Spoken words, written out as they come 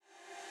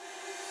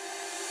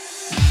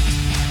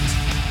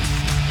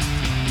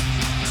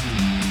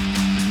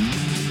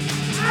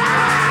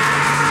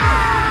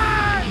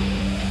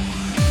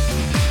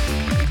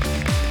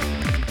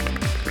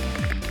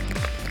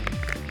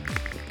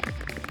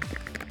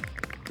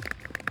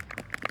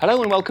Hello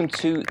and welcome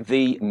to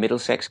the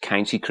Middlesex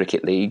County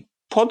Cricket League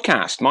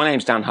podcast. My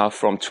name's Dan Huff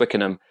from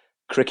Twickenham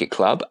Cricket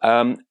Club.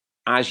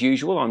 As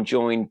usual, I'm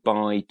joined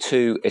by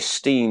two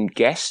esteemed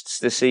guests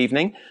this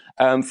evening.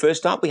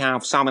 First up, we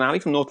have Salman Ali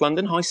from North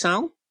London. Hi,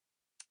 Sal.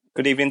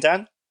 Good evening,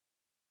 Dan.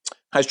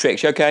 How's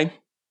tricks? You okay?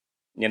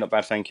 Yeah, not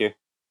bad, thank you.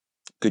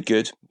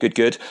 Good.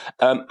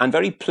 I'm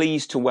very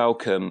pleased to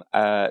welcome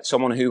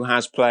someone who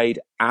has played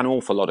an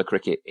awful lot of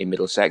cricket in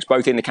Middlesex,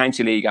 both in the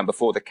County League and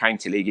before the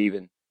County League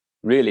even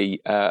really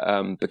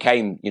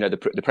became,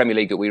 the Premier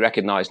League that we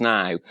recognise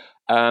now.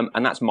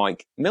 And that's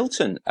Mike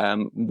Milton,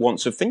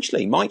 once of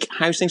Finchley. Mike,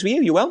 how's things with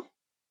you? You well?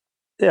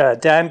 Yeah,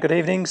 Dan, good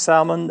evening.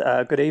 Salman,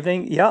 good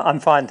evening. Yeah, I'm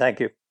fine, thank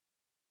you.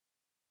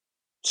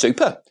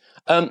 Super.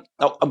 I'm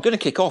going to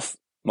kick off,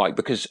 Mike,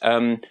 because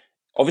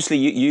obviously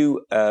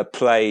you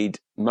played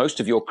most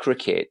of your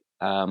cricket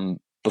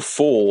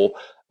before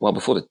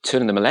the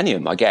turn of the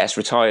millennium, I guess,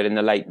 retired in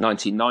the late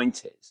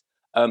 1990s.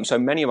 So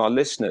many of our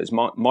listeners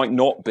might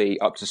not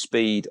be up to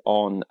speed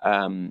on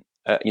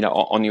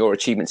on your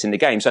achievements in the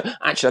game. So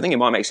actually, I think it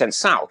might make sense.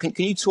 Sal, can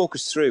you talk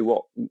us through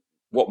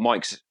what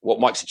Mike's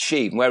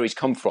achieved and where he's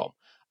come from?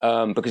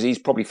 Because he's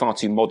probably far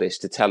too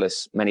modest to tell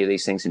us many of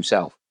these things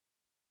himself.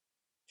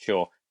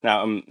 Sure.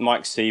 Now,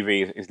 Mike's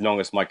CV is long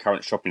as my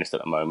current shopping list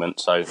at the moment,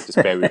 so just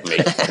bear with me.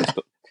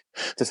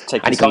 Just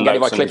take. And you can't get it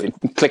by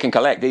click and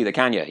collect either,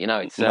 can you?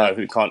 No,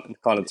 you can't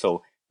at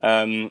all.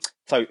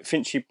 So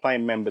Finchley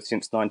playing member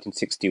since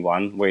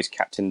 1961, where he's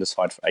captained the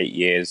side for 8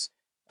 years.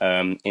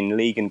 In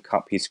League and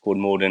Cup, he's scored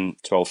more than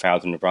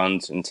 12,000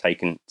 runs and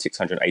taken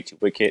 680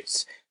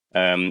 wickets.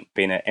 Been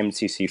an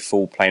MCC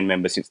full playing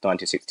member since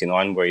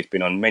 1969, where he's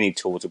been on many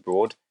tours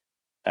abroad,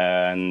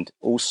 and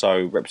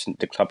also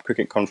represented the Club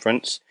Cricket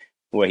Conference,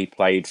 where he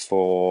played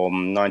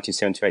from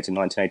 1978 to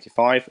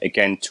 1985.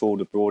 Again, toured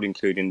abroad,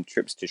 including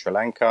trips to Sri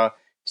Lanka,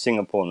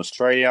 Singapore and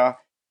Australia.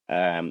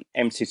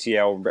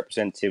 MCCL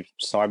representative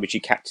side, which he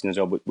captained as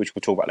well, which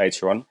we'll talk about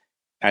later on,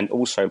 and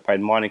also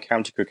played minor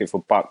county cricket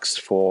for Bucks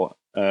for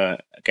quite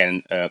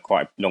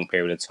a long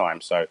period of time.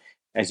 So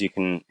as you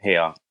can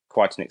hear,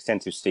 quite an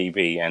extensive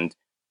CV, and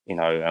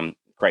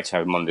great to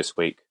have him on this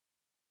week.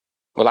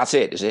 Well, that's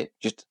it, is it?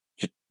 Just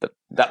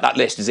that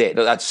list is it?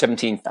 That's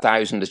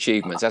 17,000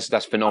 achievements.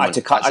 That's phenomenal. I had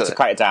to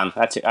cut it down.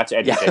 I had to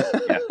edit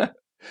it. Yeah.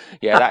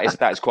 Yeah,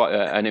 that is quite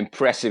an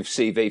impressive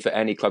CV for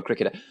any club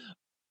cricketer.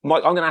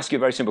 Mike, I'm going to ask you a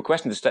very simple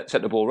question to set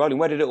the ball rolling.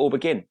 Where did it all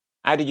begin?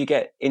 How did you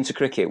get into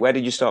cricket? Where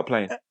did you start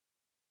playing?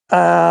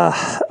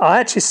 I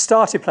actually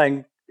started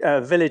playing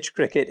village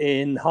cricket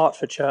in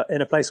Hertfordshire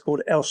in a place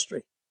called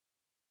Elstree.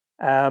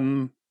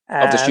 Of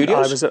the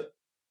studios? I was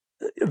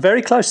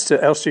very close to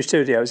Elstree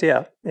Studios, in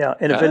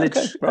a village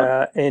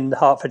in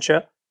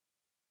Hertfordshire.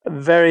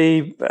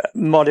 Very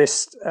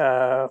modest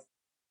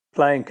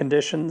playing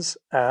conditions,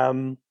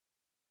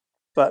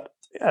 but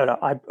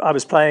I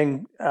was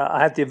playing.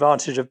 I had the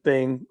advantage of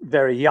being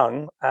very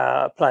young,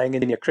 playing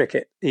in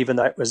cricket, even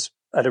though it was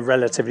at a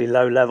relatively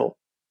low level.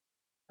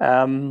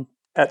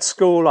 At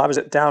school, I was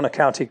at Downer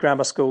County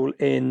Grammar School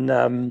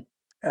in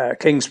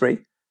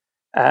Kingsbury,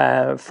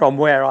 from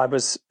where I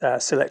was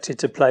selected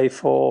to play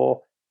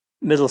for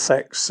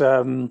Middlesex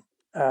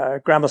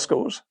grammar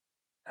schools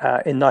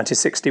in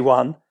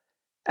 1961,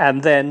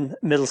 and then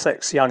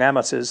Middlesex Young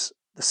Amateurs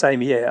the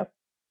same year,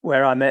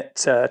 where I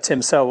met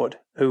Tim Selwood,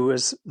 who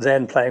was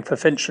then playing for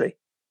Finchley.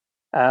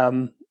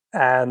 And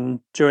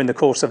during the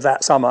course of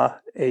that summer,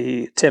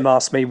 Tim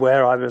asked me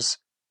where I was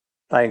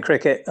playing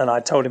cricket, and I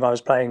told him I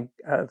was playing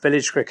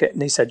village cricket,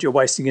 and he said, "You're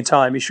wasting your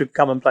time. You should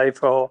come and play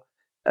for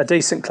a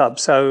decent club."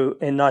 So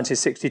in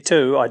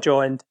 1962, I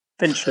joined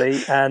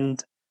Finchley,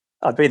 and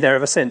I've been there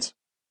ever since.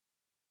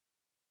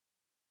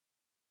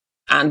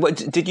 And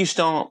did you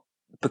start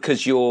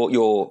because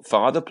your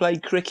father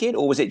played cricket,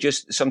 or was it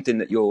just something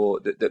that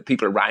that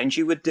people around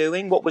you were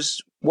doing? What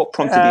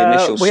prompted the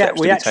initial steps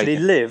to be actually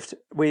taken? lived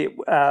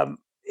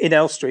in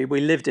Elstree.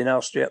 We lived in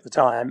Elstree at the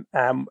time.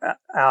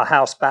 Our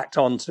house backed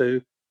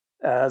onto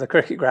the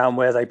cricket ground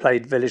where they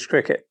played village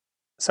cricket.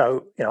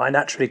 So I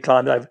naturally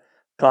climbed over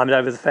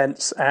the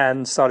fence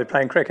and started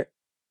playing cricket.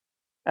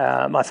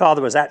 My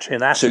father was actually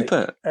an athlete.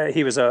 Super.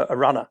 He was a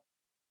runner,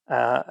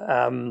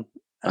 and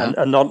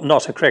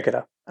not a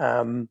cricketer.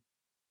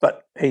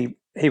 But he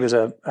was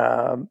an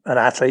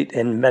athlete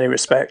in many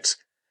respects,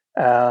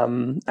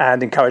 and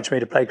encouraged me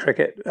to play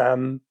cricket,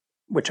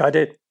 which I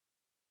did.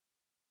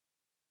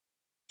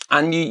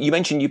 And you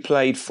mentioned you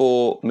played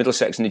for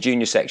Middlesex in the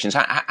junior sections.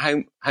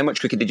 How much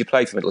cricket did you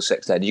play for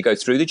Middlesex there? Did you go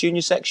through the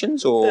junior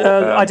sections? Or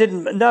I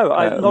didn't. No,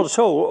 not at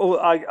all.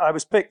 I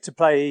was picked to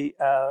play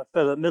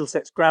for the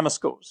Middlesex grammar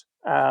schools,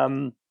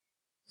 and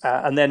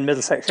then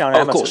Middlesex Young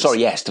Amateurs. Of course, sorry,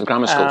 yes, the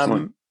grammar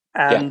schools.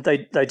 And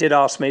they did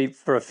ask me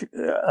for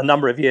a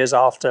number of years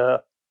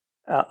after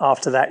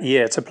that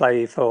year to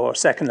play for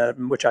second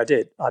 11, which I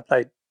did. I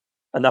played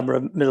a number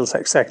of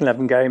Middlesex second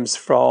 11 games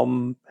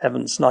from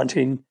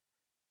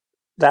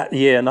that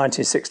year,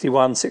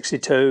 1961,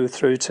 62,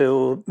 through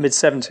till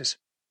mid-70s.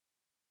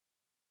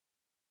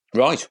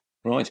 Right.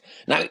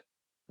 Now,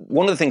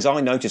 one of the things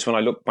I noticed when I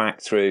look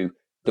back through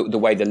the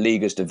way the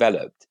league has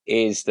developed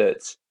is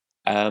that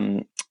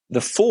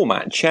the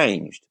format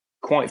changed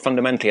quite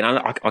fundamentally. And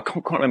I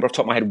can't remember off the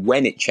top of my head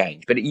when it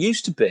changed, but it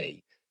used to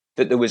be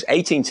that there was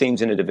 18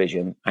 teams in a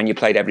division and you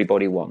played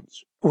everybody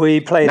once. We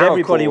played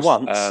everybody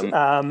once,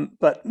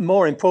 but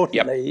more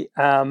importantly,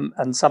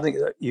 and something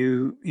that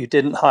you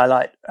didn't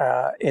highlight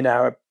in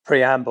our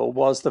preamble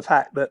was the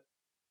fact that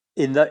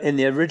in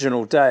the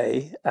original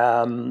day,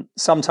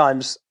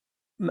 sometimes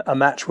a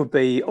match would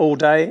be all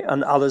day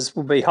and others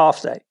would be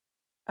half day,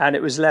 and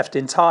it was left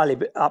entirely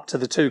up to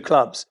the two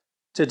clubs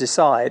to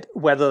decide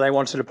whether they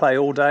wanted to play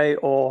all day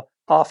or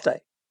half day.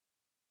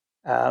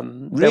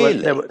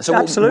 Really? So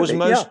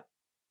absolutely,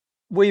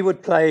 we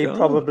would play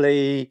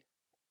probably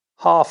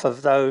half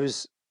of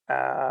those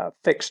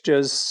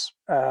fixtures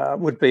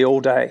would be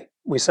all day.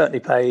 We certainly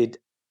played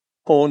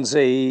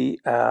Hornsey,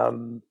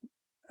 who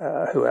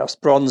else?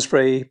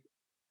 Brondesbury,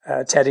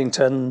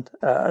 Teddington,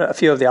 a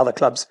few of the other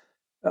clubs.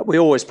 We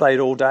always played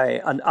all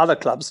day, and other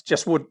clubs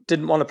just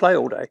didn't want to play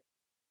all day.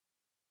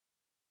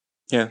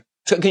 Yeah.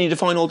 So can you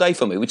define all day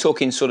for me? We're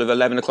talking sort of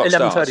 11 o'clock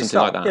start, something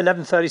like that?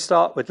 11:30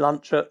 start with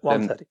lunch at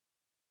 1:30.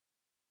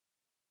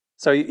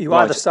 So you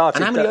either started...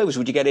 And how many overs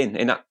would you get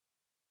in that?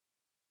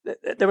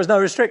 There was no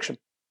restriction.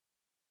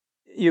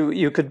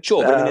 You could...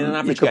 Sure, but in an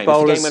average game, if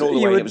the game went all the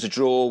way and it was a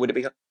draw, would it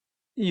be...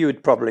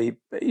 You'd probably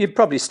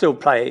still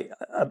play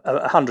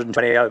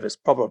 120 overs,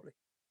 probably.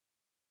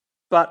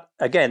 But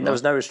again, there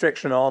was no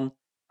restriction on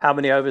how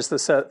many overs the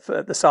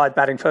side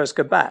batting first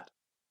could bat.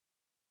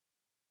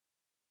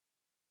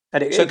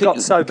 And it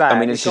got so bad. I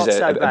mean, it got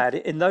so bad.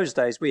 In those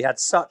days, we had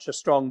such a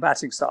strong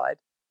batting side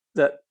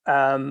that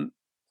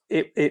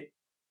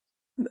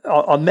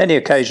on many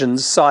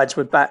occasions, sides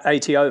would bat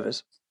 80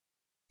 overs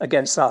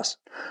against us.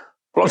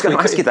 Well, I was going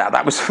to ask you that.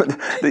 That was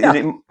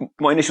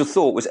my initial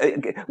thought was,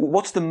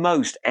 what's the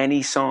most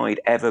any side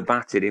ever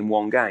batted in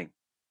one game?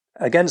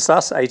 Against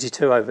us,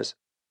 82 overs.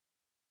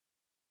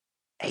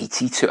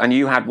 82, and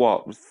you had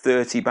what,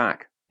 30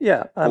 back?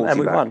 Yeah, and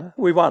we won.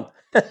 We won.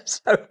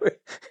 So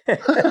I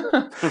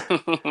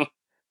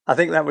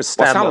think that was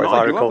Stanmore. Well, Sal and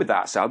I grew up with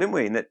that, Sal, didn't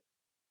we? And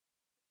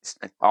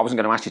I wasn't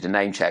going to ask you to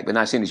name check, but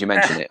now as soon as you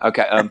mention it,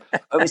 okay.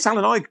 Sal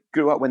and I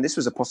grew up when this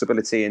was a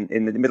possibility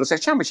in the Middlesex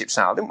Championship,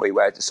 Sal, didn't we?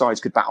 Where the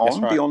sides could bat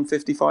on beyond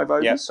 55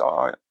 overs. Yep. So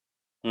I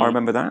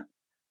remember that.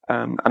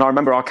 And I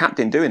remember our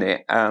captain doing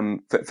it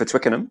for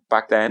Twickenham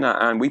back then,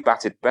 and we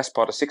batted best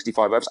part of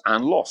 65 overs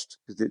and lost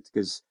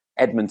because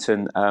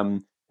Edmonton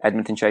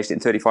chased it in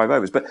 35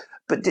 overs. But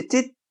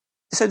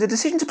so the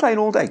decision to play an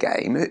all-day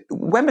game,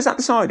 when was that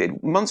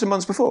decided? Months and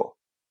months before?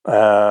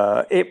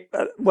 A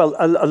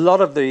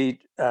lot of the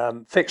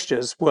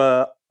fixtures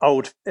were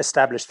old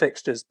established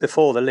fixtures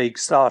before the league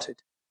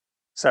started.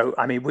 So,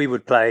 I mean, we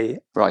would play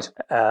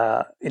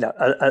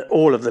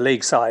all of the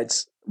league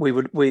sides. We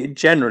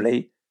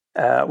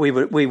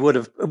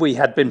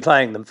had been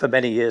playing them for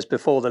many years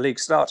before the league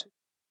started.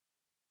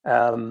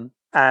 If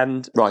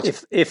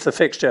the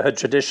fixture had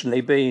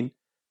traditionally been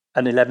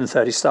an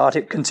 11:30 start,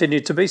 it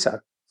continued to be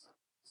so.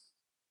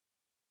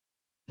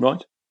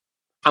 Right.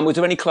 And was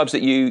there any clubs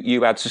that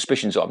you had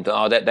suspicions of?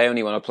 They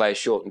only want to play a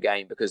shortened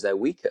game because they're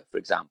weaker, for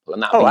example,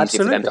 and that would be easy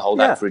for them to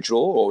hold out for a draw,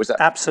 or was that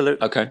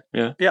absolutely okay?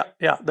 Yeah.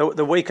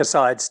 The weaker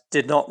sides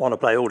did not want to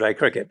play all-day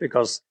cricket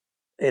because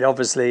it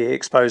obviously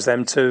exposed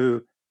them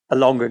to a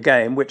longer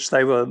game, which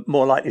they were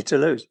more likely to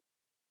lose.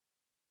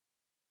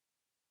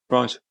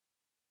 Right.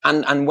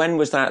 And when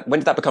was that? When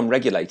did that become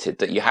regulated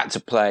that you had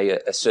to play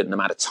a certain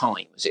amount of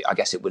time? I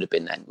guess it would have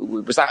been then.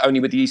 Was that only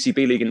with the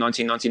ECB League in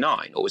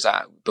 1999, or was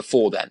that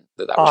before then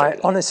that was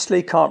regulated? I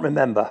honestly can't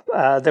remember.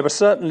 There were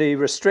certainly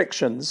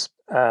restrictions.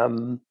 I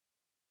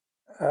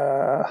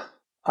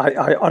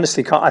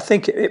honestly can't. I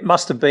think it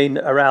must have been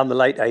around the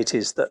late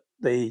 80s that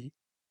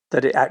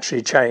it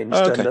actually changed,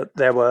 and that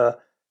there were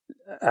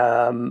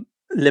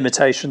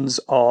limitations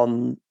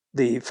on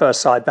the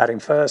first side batting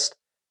first,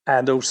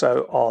 and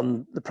also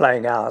on the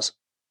playing hours.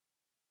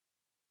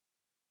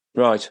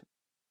 Right.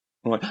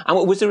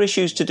 And was there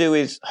issues to do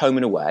with home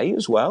and away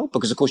as well?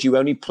 Because, of course, you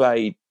only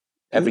played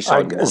every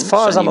side once. As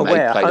far as I'm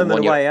aware, home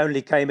and away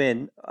only came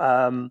in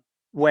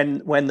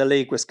when the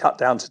league was cut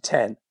down to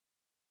 10.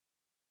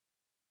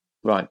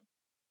 Right.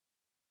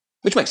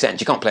 Which makes sense.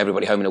 You can't play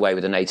everybody home and away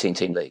with an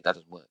 18-team league. That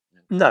doesn't work.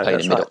 No,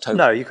 that's right.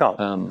 No, you can't.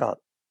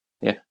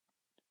 Yeah.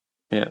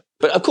 Yeah.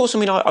 But, of course, I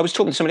mean, I was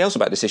talking to somebody else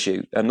about this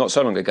issue not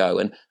so long ago,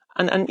 and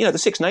the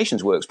Six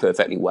Nations works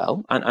perfectly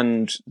well,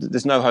 and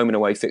there's no home and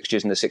away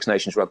fixtures in the Six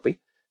Nations rugby.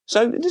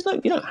 So you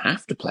don't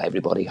have to play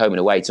everybody home and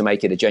away to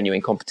make it a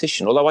genuine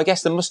competition, although I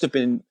guess there must have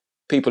been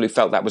people who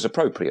felt that was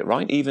appropriate,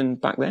 right, even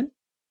back then?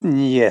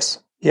 Yes.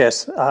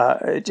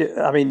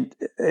 I mean,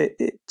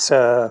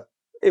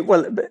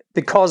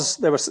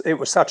 because it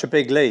was such a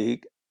big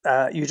league,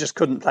 you just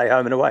couldn't play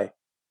home and away.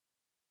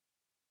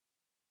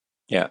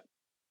 Yeah.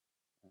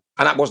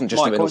 And that wasn't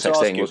just a Middlesex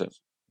thing, was it?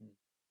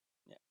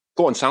 Yeah.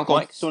 Go on, Sal.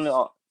 Mike,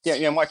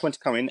 Mike wants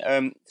to come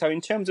in. So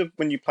in terms of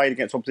when you played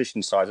against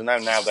opposition sides, I know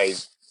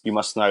nowadays you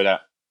must know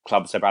that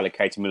clubs have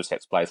allocated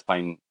Middlesex players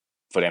playing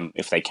for them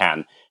if they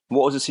can.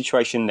 What was the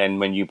situation then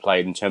when you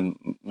played in terms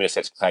of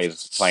Middlesex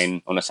players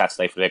playing on a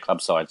Saturday for their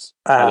club sides?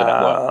 How did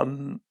that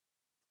work?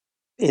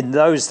 In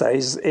those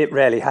days, it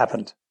rarely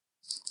happened.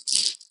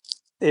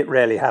 It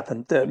rarely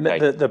happened.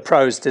 The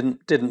pros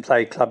didn't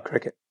play club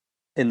cricket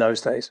in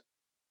those days.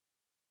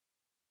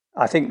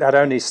 I think that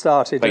only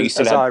started,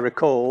 as I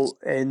recall,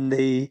 in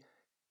the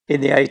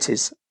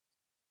 80s.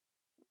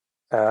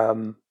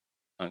 And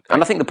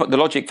I think the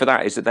logic for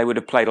that is that they would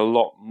have played a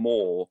lot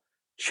more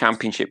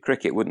Championship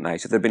cricket, wouldn't they?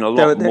 So there'd been a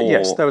lot more.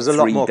 Yes, there was a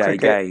lot more cricket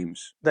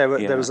games. There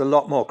was a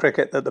lot more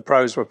cricket that the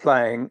pros were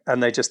playing,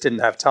 and they just didn't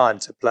have time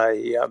to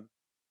play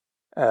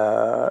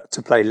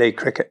league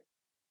cricket.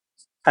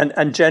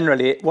 And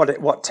generally,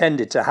 what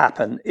tended to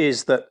happen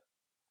is that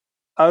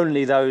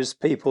only those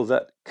people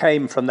that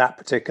came from that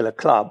particular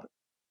club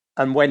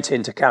and went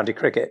into county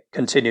cricket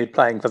continued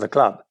playing for the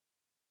club.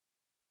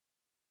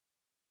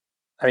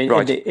 I mean,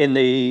 right. in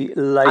the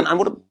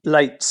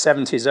late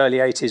 70s, early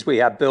 80s, we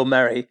had Bill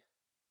Merry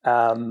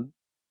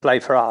play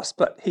for us,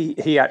 but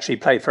he actually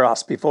played for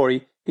us before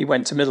he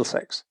went to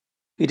Middlesex.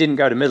 He didn't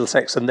go to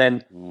Middlesex and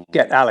then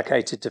get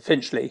allocated to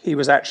Finchley. He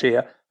was actually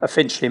a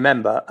Finchley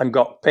member and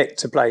got picked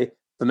to play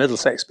for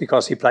Middlesex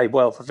because he played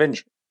well for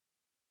Finchley.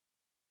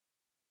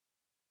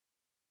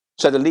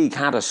 So the league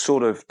had a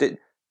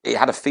it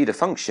had a feeder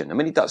function. I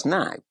mean, it does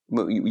now.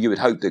 You would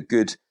hope that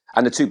good,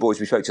 and the two boys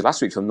we spoke to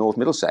last week from North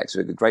Middlesex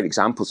are great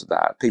examples of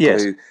that. People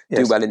who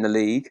do well in the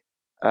league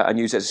and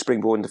use it as a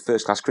springboard into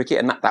first-class cricket,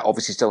 and that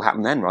obviously still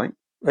happened then, right?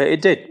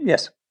 It did,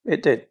 yes,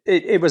 it did.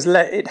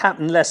 It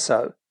happened less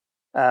so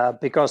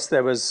because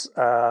there was,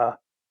 I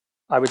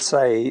would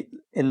say,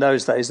 in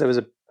those days there was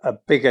a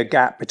bigger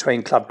gap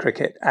between club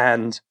cricket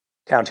and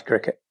county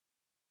cricket.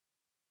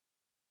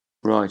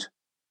 Right,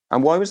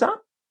 and why was that?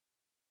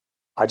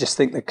 I just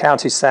think the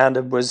county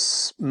standard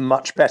was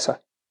much better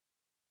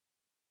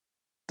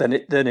than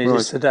it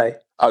is today.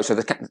 Oh, so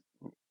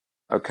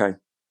okay.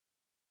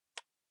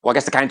 Well, I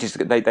guess the counties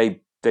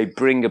they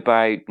bring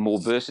about more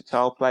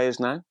versatile players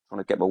now. I'm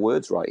trying to get my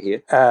words right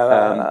here.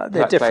 They're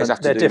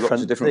different. They're different.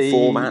 Lots of different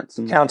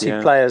formats. County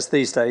players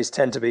these days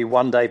tend to be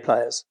one-day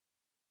players,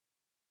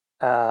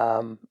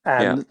 and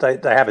they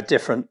have a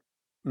different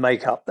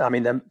makeup. I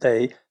mean,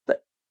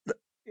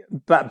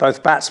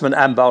 both batsmen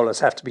and bowlers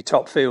have to be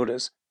top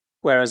fielders.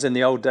 Whereas in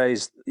the old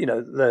days,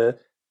 the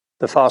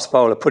fast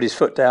bowler put his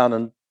foot down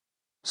and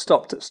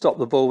stopped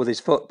the ball with his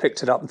foot,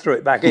 picked it up and threw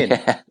it back in.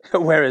 Yeah.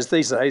 Whereas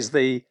these days,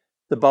 the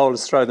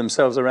bowlers throw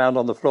themselves around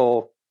on the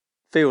floor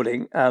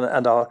fielding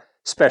and are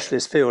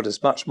specialist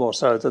fielders much more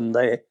so than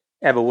they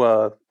ever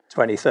were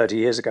 20, 30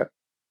 years ago.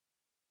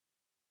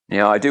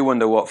 Yeah, I do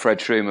wonder what Fred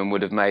Trueman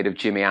would have made of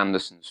Jimmy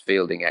Anderson's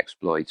fielding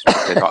exploits.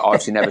 Because I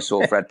obviously never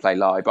saw Fred play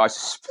live. But I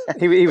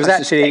suspect he was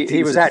actually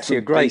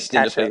a great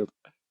catcher.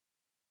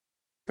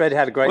 Fred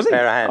had a great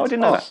pair of hands. Oh, I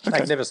didn't know that. Okay.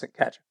 Magnificent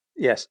catcher.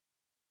 Yes.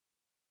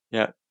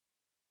 Yeah.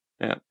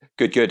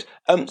 Good.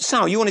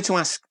 Sal, you wanted to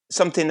ask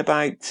something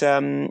about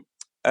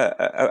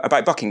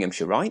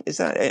Buckinghamshire, right? Is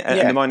that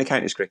and the minor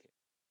counties cricket?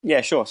 Yeah,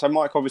 sure. So,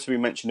 Mike, obviously,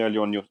 we mentioned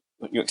earlier on your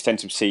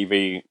extensive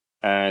CV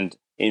and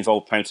it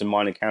involved playing some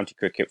minor county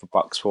cricket for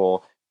Bucks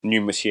for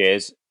numerous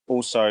years.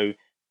 Also,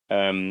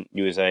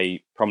 you was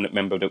a prominent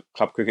member of the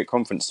Club Cricket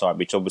Conference side,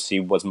 which obviously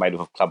was made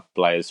up of club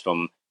players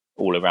from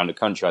all around the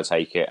country, I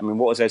take it. I mean,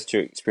 what was those two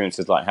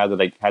experiences like? How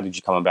did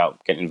you come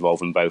about getting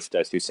involved in both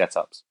those two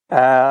setups?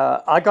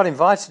 I got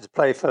invited to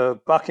play for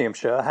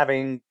Buckinghamshire,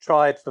 having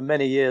tried for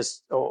many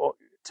years to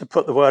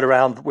put the word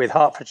around with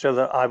Hertfordshire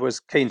that I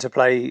was keen to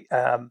play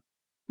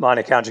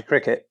minor county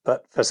cricket,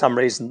 but for some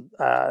reason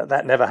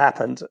that never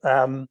happened.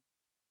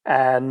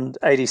 And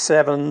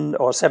 87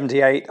 or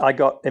 78, I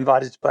got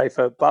invited to play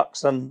for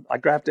Bucks, and I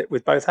grabbed it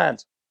with both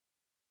hands,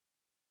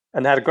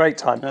 and had a great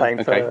time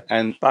playing for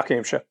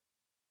Buckinghamshire.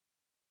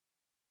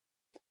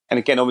 And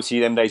again, obviously,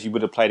 them days you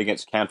would have played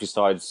against county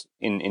sides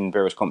in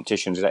various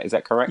competitions. Is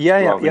that correct?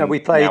 Yeah.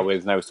 We played now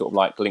with no sort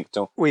of link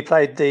to. We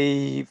played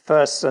the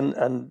first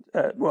and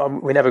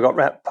we never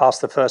got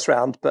past the first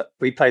round, but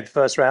we played the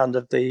first round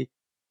of the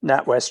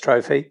NatWest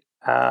Trophy.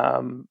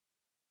 Had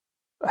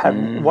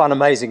one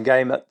amazing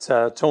game at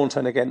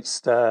Taunton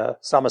against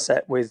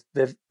Somerset with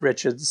Viv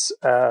Richards,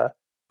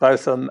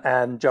 Botham,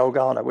 and Joel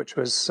Garner, which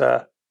was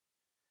an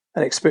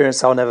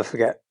experience I'll never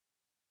forget.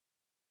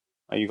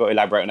 You've got to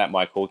elaborate on that,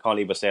 Michael. We can't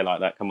leave us there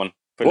like that. Come on.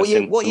 What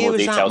year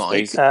was that,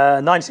 Mike?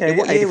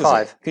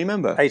 1985. Can you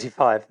remember?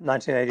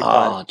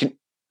 1985.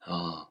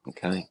 Oh,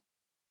 okay.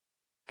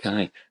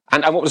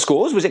 And what were the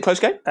scores? Was it a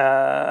close game?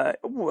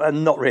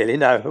 Not really,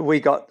 no. We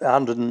got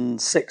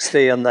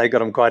 160 and they got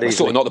them quite easily. That's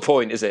sort of not the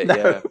point, is it? No,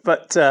 yeah.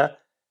 But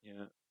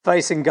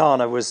facing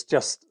Ghana was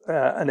just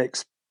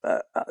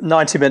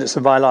 90 minutes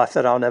of my life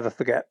that I'll never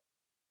forget.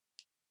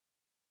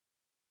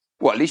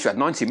 Well, at least you had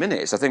 90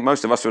 minutes. I think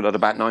most of us were at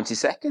about 90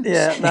 seconds.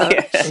 Yeah, no,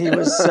 he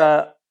was.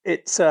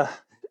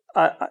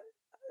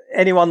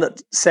 Anyone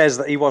that says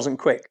that he wasn't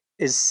quick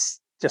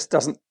just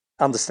doesn't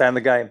understand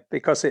the game,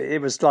 because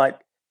it was like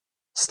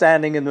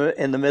standing in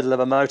the middle of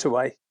a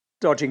motorway,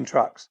 dodging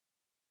trucks.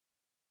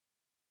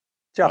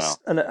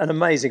 Just an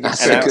amazing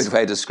experience. That's a good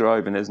way of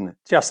describing, isn't it?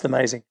 Just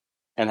amazing.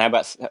 And how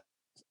about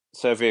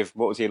Sir Viv?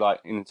 What was he like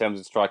in terms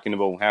of striking the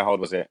ball? How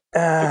hard was it?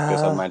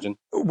 Ridiculous, I imagine.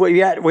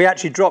 We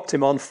actually dropped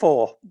him on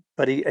 4,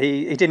 but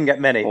he didn't get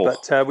many. Oh.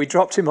 But we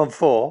dropped him on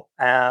 4.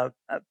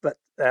 But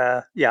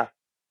an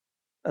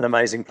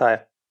amazing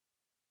player.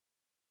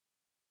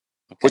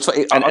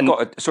 Okay. I've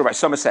got a story about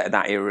Somerset in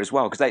that era as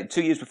well, because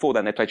 2 years before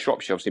then they played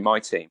Shropshire, obviously my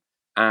team.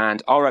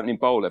 And our opening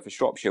bowler for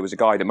Shropshire was a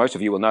guy that most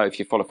of you will know if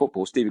you follow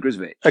football, Stevie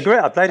Grisovich.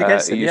 I played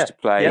against him. He used to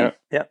play.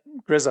 Yeah,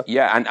 Grizzer.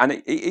 Yeah,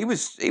 and he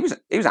was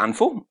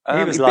handful.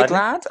 He was a big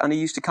lad, and he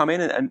used to come in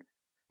and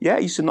he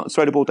used to not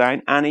throw the ball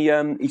down. And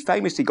he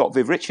famously got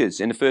Viv Richards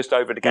in the first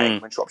over of the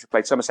game when Shropshire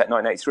played Somerset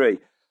 1983,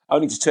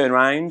 only to turn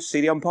around, see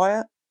the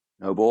umpire,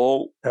 no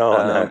ball.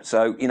 No.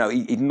 So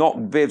he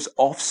knocked Viv's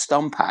off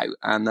stump out,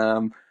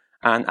 and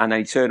then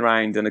he turned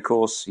around, and of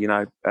course,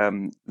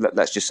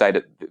 let's just say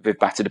that Viv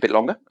batted a bit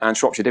longer, and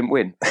Shropshire didn't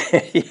win.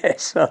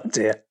 Yes, oh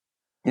dear.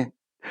 Yeah,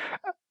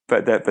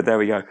 but there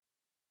we go.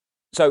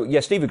 So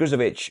Stevie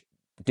Grisovich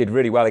did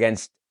really well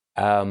against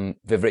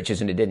Viv Richards,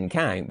 and it didn't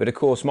count. But of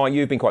course, Mike,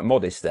 you've been quite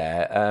modest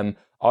there.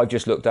 I've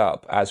just looked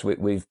up as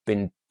we've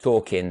been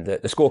talking the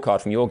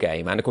scorecard from your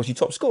game, and of course, you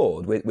top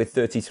scored with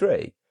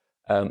 33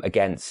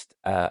 against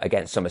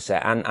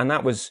Somerset, and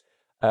that was.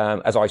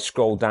 As I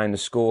scrolled down the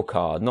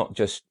scorecard, not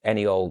just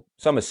any old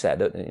Somerset,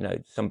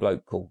 some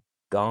bloke called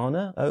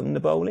Garner opened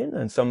the bowling,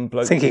 and some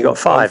bloke. I think he got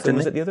 5, didn't he?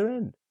 Was at the other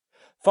end.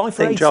 5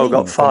 for 18. I think Joel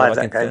got 5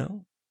 that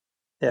game.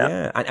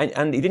 Yeah,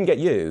 and he didn't get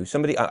you.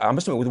 Somebody, I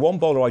must admit, with one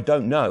bowler I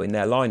don't know in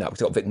their lineup, because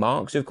they've got Vic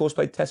Marks, who of course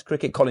played Test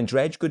cricket, Colin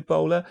Dredge, good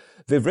bowler,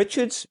 Viv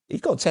Richards,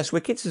 he's got Test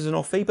wickets as an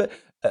offie, but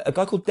a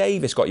guy called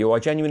Davis got you. I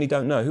genuinely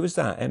don't know. Who was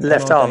that?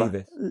 Left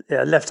arm.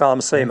 Yeah, left arm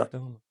seamer.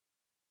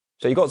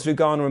 So you got through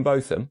Garner and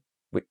Botham.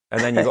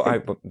 And then you got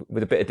out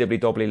with a bit of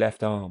dibbly-dobbly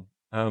left arm.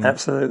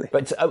 Absolutely.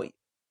 But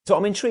so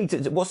I'm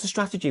intrigued. What's the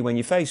strategy when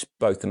you face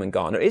Botham and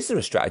Garner? Is there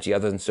a strategy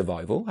other than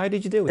survival? How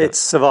did you deal with it? It's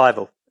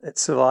survival.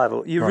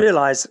 You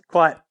realise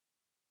quite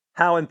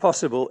how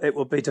impossible it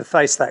would be to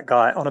face that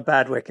guy on a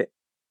bad wicket,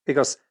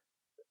 because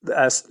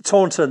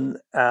Taunton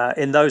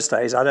in those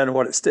days, I don't know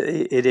what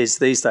it is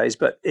these days,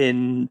 but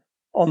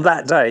on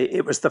that day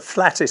it was the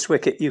flattest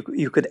wicket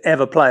you could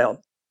ever play on,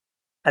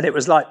 and it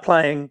was like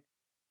playing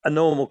a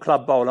normal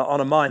club bowler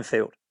on a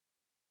minefield.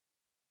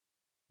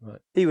 Right.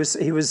 He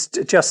was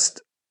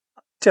just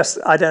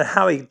I don't know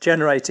how he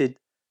generated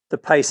the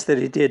pace that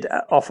he did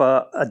off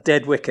a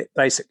dead wicket,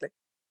 basically.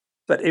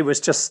 But it was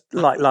just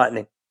like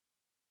lightning.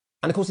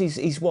 And of course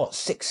he's what,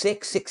 6'6",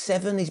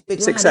 6'7", he's big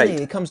 6'8". lad, isn't he?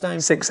 He comes down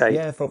 6'8".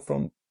 Yeah,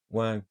 from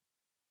wow.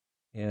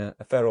 Yeah,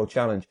 a fair old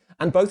challenge.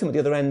 And Botham at the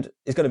other end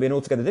is going to be an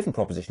altogether different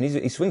proposition.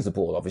 He swings the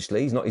ball,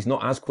 obviously. He's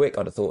not as quick,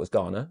 I'd have thought, as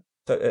Garner.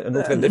 So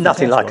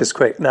nothing like as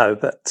quick, no.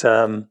 But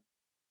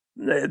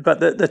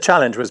the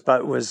challenge was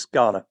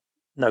Garner,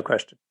 no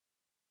question.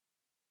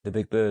 The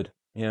big bird,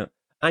 yeah.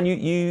 And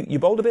you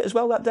bowled a bit as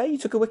well that day. You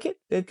took a wicket.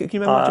 Can you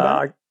remember much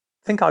about it? I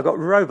think I got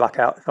Roebuck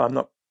out, if I'm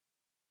not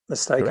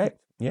mistaken.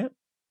 Correct. Yeah.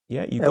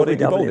 You got it.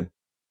 You bowled him.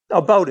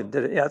 Oh, bowled him,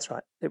 did it? Yeah, that's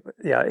right.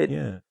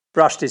 It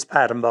brushed his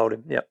pad and bowled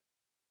him. Yep.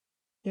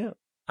 Yeah.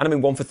 And I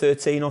mean, 1 for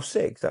 13 off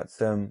 6.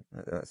 That's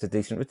a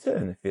decent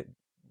return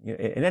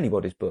in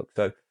anybody's book.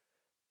 So.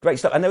 Great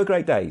stuff, and they were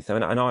great days. I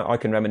mean, and I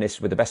can reminisce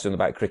with the best of them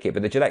about cricket,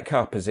 but the Gillette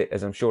Cup, as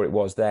I'm sure it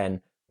was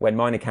then, when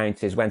minor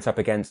counties went up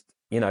against,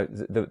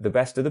 the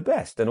best of the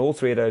best, and all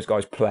 3 of those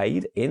guys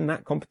played in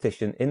that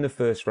competition in the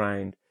first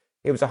round.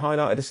 It was a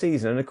highlight of the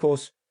season, and of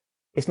course,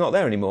 it's not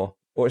there anymore,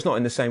 or it's not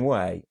in the same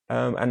way.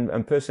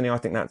 And personally, I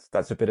think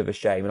that's a bit of a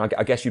shame, and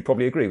I guess you'd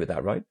probably agree with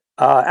that, right?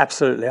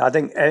 Absolutely. I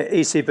think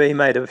ECB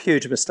made a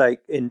huge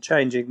mistake in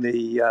changing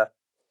the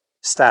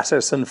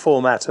status and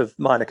format of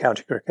minor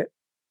county cricket.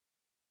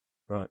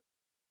 Right.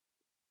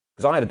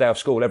 Because I had a day off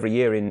school every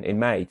year in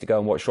May to go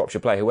and watch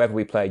Shropshire play, whoever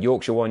we played.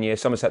 Yorkshire one year,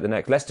 Somerset the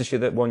next, Leicestershire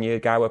that one year,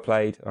 Gower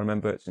played, I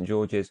remember, at St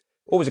George's.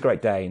 Always a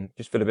great day, and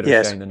just feel a bit of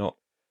a shame they're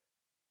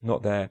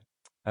not there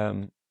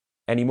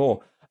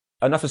anymore.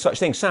 Enough of such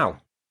things. Sal?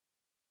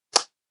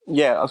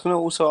 Yeah, I was going to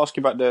also ask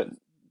you about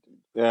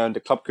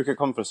the club cricket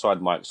conference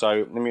side, Mike. So,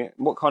 I mean,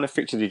 what kind of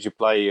fixture did you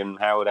play, and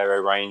how were they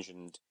arranged?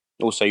 And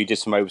also, you did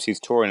some overseas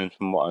touring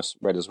from what I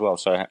read as well.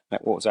 So,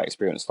 what was that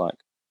experience like?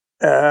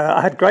 I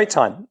had a great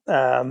time.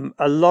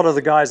 A lot of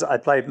the guys that I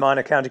played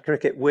minor county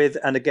cricket with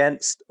and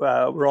against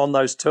were on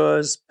those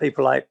tours.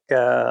 People like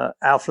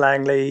Alf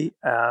Langley,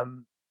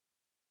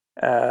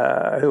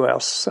 who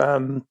else?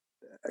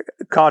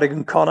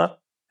 Cardigan Connor,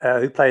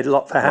 who played a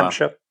lot for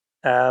Hampshire.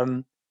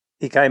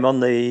 He came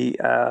on the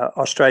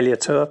Australia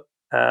tour.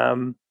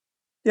 They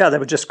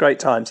were just great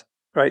times.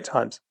 Great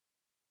times.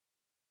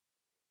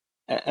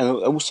 And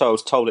also, I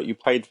was told that you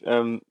played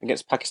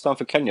against Pakistan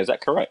for Kenya. Is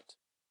that correct?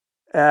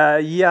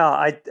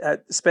 I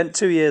spent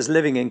 2 years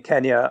living in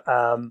Kenya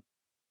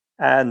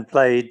and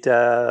played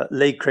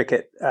league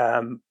cricket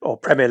or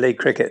Premier League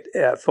cricket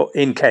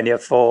in Kenya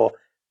for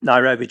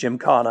Nairobi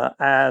Gymkhana,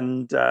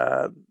 and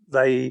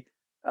they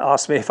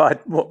asked me if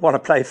I'd want to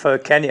play for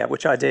Kenya,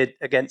 which I did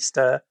against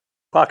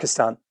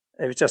Pakistan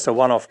It was just a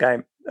one-off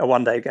game, a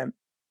one-day game.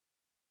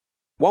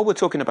 While we're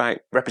talking about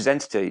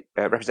representative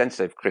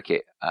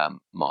cricket,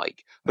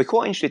 Mike, we're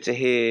quite interested to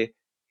hear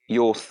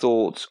your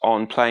thoughts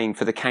on playing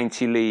for the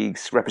County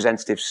League's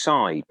representative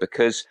side,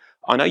 because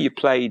I know you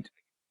played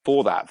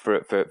for that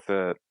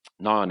for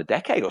nigh on a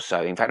decade or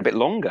so, in fact, a bit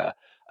longer.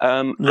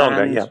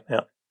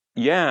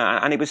 Yeah,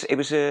 and it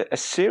was a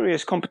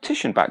serious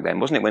competition back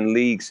then, wasn't it? When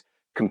leagues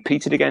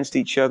competed against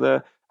each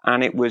other,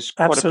 and it was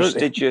quite a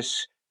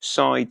prestigious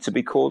side to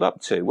be called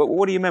up to.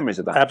 What are your memories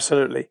of that?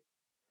 Absolutely.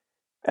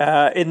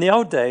 In the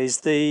old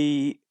days,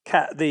 the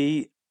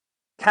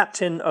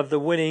captain of the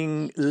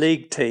winning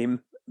league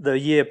team the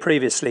year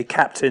previously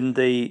captained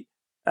the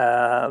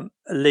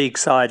league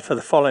side for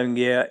the following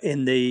year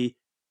in the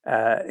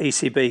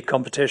ECB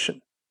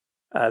competition,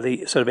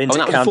 the sort of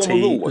inter-county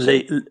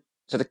league.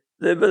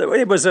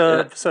 It was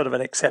a sort of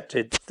an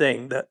accepted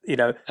thing that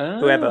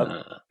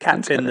whoever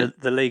captained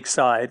the league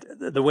side,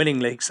 the winning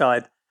league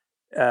side,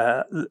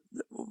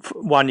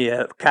 1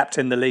 year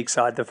captained the league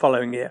side the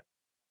following year.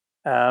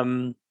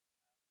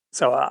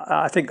 So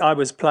I think I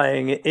was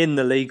playing in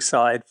the league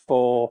side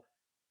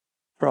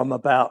from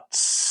about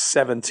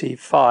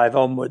 75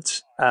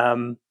 onwards,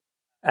 and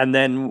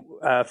then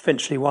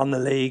Finchley won the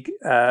league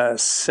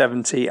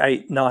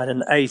 78, 9,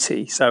 and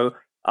 80. So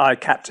I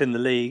captained the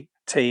league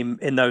team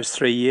in those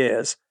 3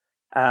 years,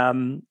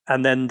 and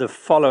then the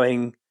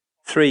following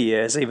 3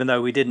 years, even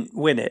though we didn't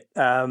win it,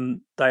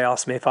 they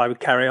asked me if I would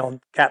carry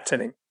on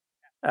captaining.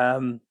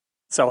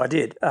 So I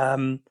did.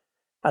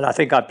 And I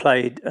think I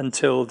played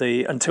until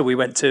we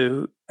went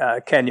to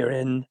Kenya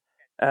in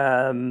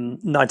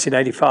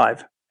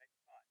 1985.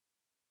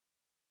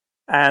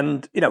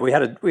 And we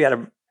had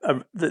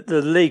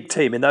the league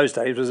team in those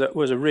days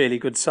was a really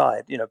good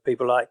side.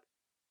 People like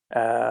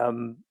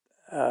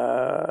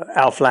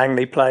Alf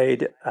Langley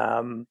played.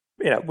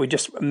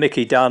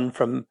 Mickey Dunn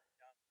from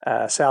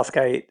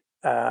Southgate,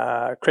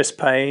 Chris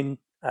Payne.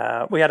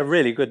 We had a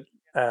really good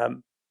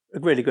team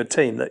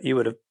that you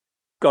would have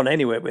gone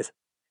anywhere with.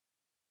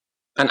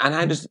 And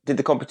how did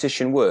the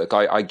competition work?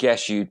 I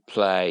guess you'd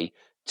play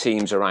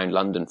teams around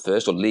London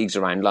first, or leagues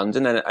around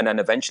London, and then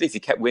eventually, if you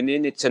kept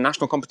winning, it's a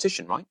national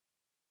competition, right?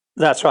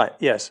 That's right.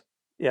 Yes.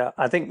 Yeah.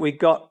 I think we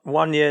got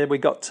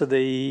to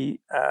the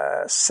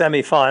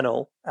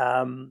semi-final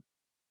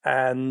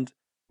and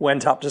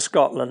went up to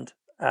Scotland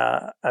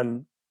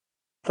and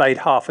played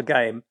half a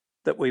game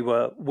that we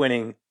were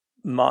winning,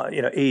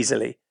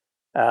 easily.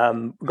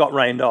 Got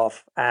rained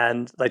off,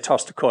 and they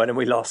tossed a coin, and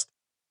we lost,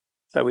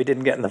 so we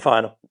didn't get in the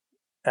final.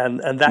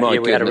 And that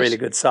year we had a really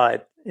good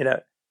side,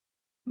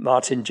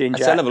 Martin Jean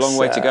Jacks. It's a hell of a long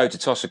way to go to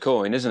toss a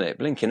coin, isn't it?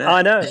 Blinking out.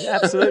 I know,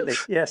 absolutely,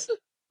 yes,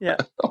 yeah.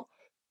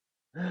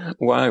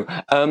 Wow.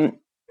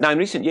 Now, in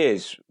recent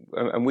years,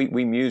 and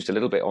we mused a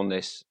little bit on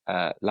this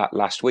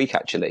last week,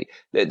 actually.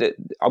 I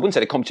wouldn't say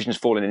the competition's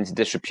fallen into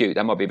disrepute.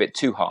 That might be a bit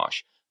too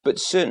harsh, but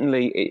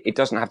certainly it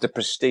doesn't have the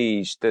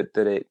prestige that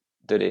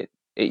it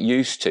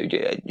used to.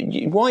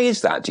 Why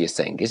is that? Do you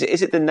think? Is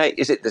it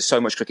there's so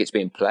much cricket's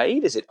being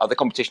played? Is it other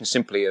competitions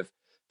simply have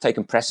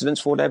taken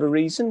precedence for whatever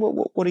reason?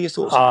 What are your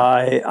thoughts?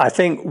 I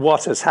think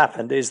what has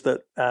happened is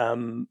that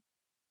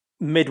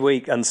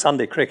midweek and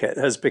Sunday cricket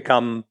has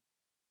become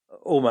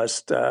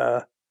almost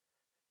of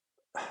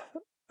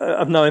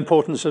no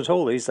importance at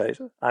all these days.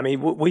 I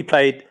mean, we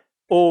played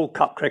all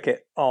cup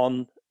cricket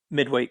on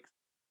midweek.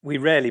 We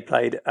rarely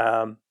played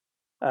a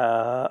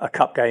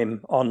cup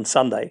game on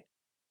Sunday.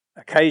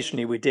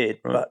 Occasionally we did,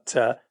 right.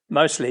 But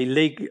mostly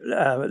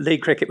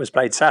league cricket was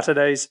played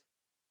Saturdays.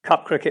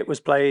 Cup cricket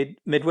was played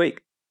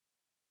midweek.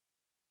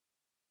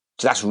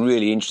 So that's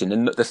really interesting.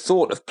 And the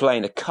thought of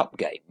playing a cup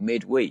game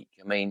midweek,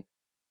 I mean...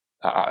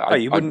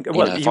 you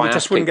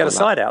just wouldn't get a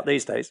side out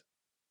these days.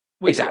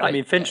 Exactly. I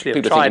mean, Finchley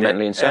have tried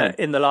it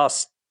in the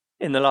last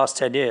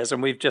 10 years,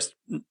 and we've just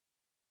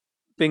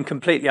been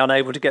completely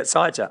unable to get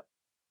sides out.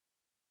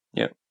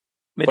 Yeah.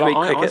 Midweek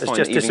cricket has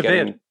just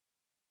disappeared.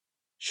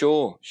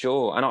 Sure.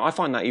 And I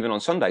find that even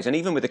on Sundays, and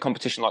even with a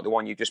competition like the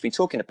one you've just been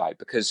talking about,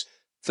 because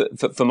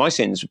for my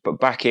sins,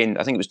 back in,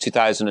 I think it was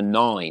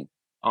 2009,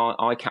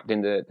 I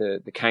captained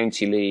the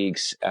County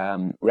League's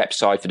rep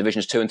side for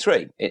Divisions 2 and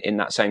 3 in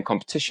that same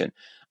competition.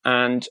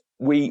 And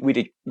we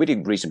did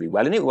reasonably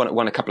well in it. We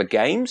won a couple of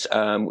games.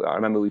 I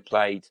remember we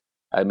played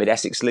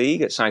Mid-Essex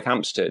League at South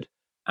Hampstead.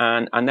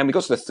 And then we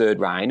got to the third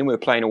round, and we were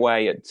playing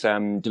away at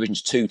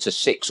Divisions 2 to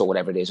 6 or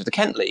whatever it is of the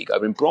Kent League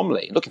over in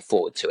Bromley. Looking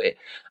forward to it.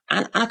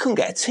 And I couldn't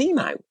get a team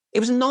out.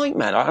 It was a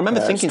nightmare. I remember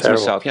thinking to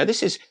myself,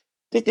 this is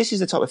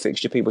the type of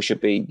fixture people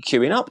should be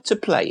queuing up to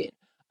play in.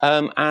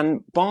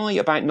 And by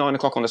about 9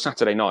 o'clock on a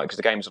Saturday night, because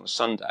the game was on a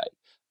Sunday,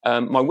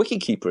 my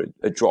wicketkeeper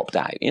had dropped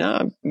out.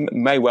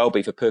 May well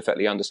be for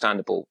perfectly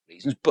understandable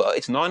reasons, but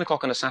it's 9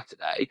 o'clock on a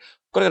Saturday.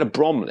 Got to go to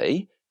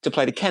Bromley to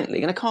play the Kent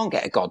League, and I can't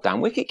get a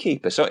goddamn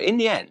wicketkeeper. So in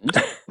the end,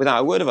 without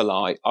a word of a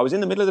lie, I was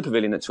in the middle of the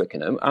pavilion at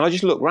Twickenham, and I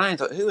just looked round and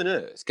thought, who on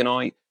earth can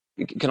I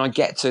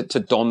get to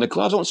don the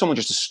gloves? I want someone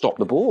just to stop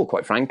the ball,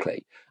 quite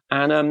frankly.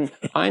 And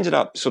I ended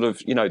up sort of,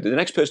 the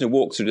next person who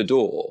walked through the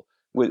door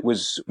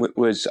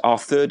was our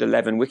third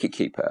 11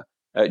 wicketkeeper,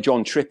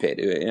 John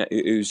Trippett,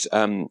 who's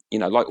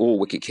like all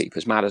wicket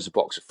keepers, mad as a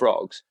box of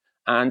frogs.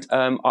 And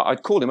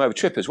I'd called him over,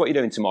 Trippers, what are you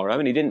doing tomorrow?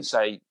 And he didn't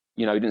say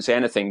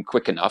anything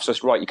quick enough. So I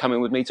said, right, you're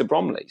coming with me to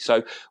Bromley.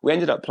 So we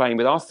ended up playing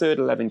with our third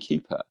 11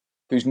 keeper,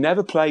 who's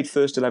never played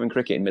first 11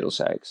 cricket in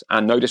Middlesex,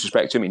 and no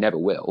disrespect to him, he never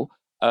will.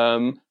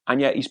 And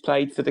yet he's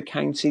played for the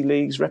County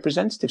League's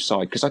representative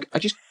side because I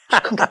just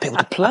couldn't get people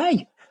to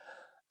play.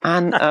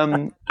 And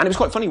it was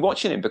quite funny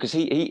watching him because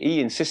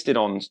he insisted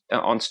on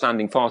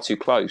standing far too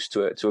close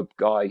to a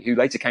guy who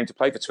later came to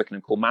play for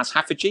Twickenham called Maz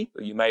Hafferty,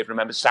 who you may have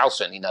remembered. Sal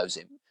certainly knows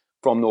him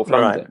from North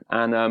London.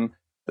 And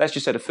let's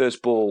just say the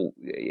first ball,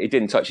 it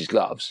didn't touch his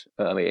gloves.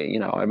 I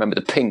remember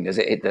the ping as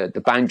it hit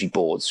the boundary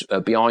boards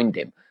behind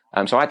him.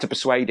 So I had to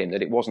persuade him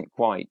that it wasn't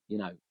quite,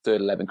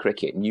 third 11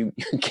 cricket, and you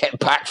get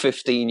back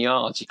 15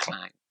 yards, you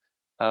clang.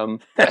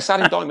 A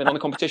sad indictment on the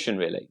competition,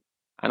 really.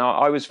 And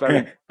I was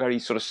very, very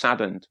sort of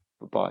saddened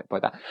by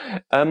that.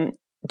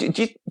 Do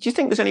you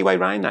think there's any way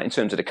around that in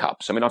terms of the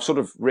Cups? I mean, I've sort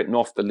of written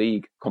off the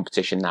league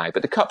competition now,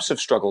 but the Cups have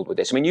struggled with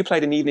this. I mean, you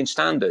played an Evening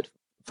Standard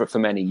for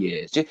many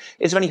years.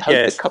 Is there any hope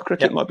that Cup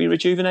cricket might be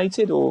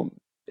rejuvenated, or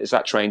is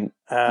that train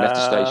left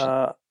the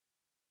station?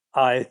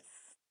 I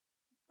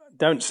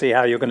don't see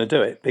how you're going to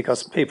do it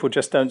because people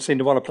just don't seem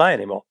to want to play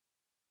anymore.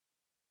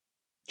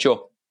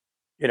 Sure.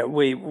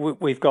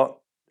 We've got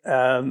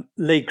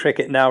league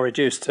cricket now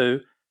reduced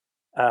to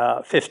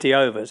 50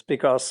 overs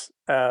because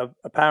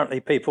apparently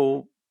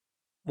people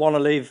want to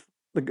leave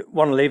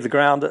the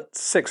ground at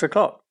 6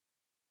 o'clock.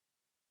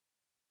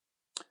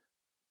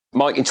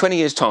 Mike, in 20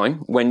 years' time,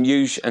 when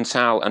Yuj and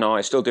Sal and I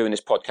are still doing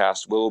this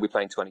podcast, we'll all be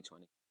playing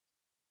 2020.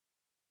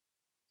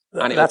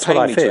 And it'll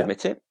pain me to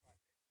admit it.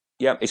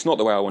 Yeah, it's not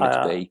the way I want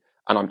it to be.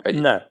 And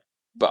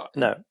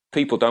no,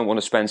 people don't want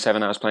to spend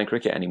 7 hours playing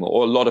cricket anymore,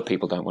 or a lot of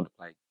people don't want to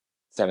play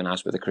 7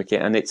 hours with the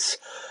cricket, and it's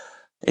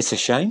a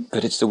shame,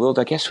 but it's the world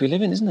I guess we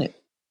live in, isn't it?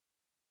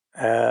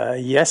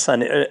 Yes,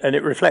 and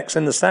it reflects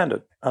in the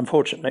standard,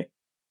 unfortunately.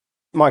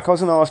 Mike, I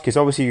was going to ask you,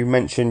 so obviously you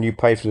mentioned you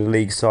played for the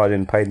league side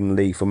and played in the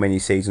league for many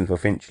seasons for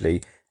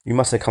Finchley. You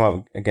must have come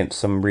up against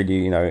some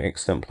really,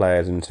 excellent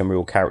players and some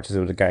real characters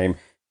of the game.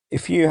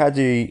 If you had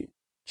the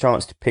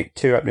chance to pick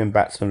 2 opening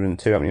batsmen and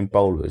 2 opening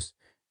bowlers,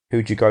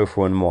 who'd you go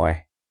for and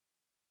why?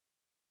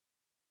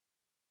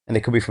 And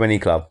it could be from any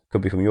club. It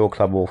could be from your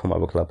club or from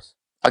other clubs.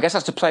 I guess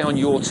that's to play on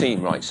your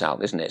team, right,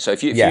 Sal, isn't it? So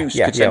if you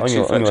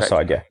on your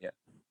side, yeah.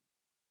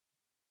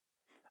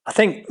 I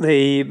think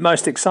the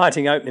most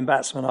exciting opening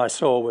batsman I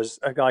saw was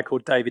a guy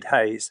called David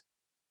Hayes,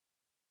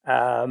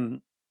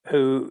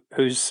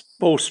 whose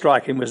ball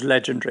striking was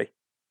legendary.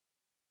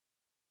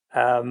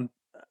 I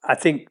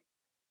think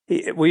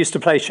we used to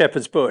play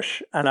Shepherd's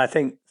Bush, and I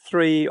think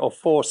 3 or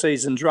 4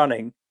 seasons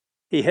running,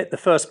 he hit the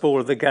first ball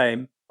of the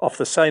game off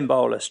the same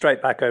bowler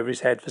straight back over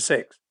his head for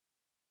 6.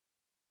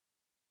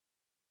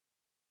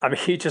 I mean,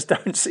 you just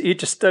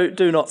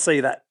do not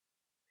see that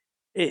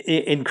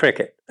in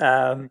cricket.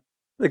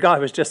 The guy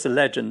was just a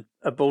legend,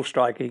 a ball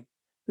striking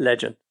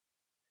legend.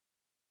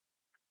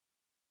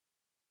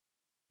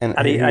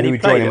 And he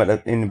joined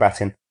him in the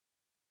batting.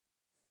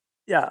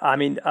 Yeah, I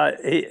mean,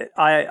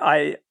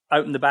 I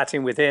opened the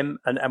batting with him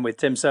and with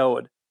Tim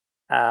Selwood,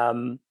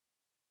 and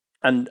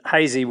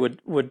Hazy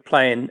would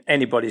play in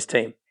anybody's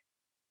team.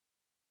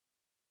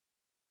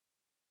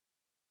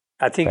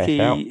 I think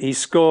he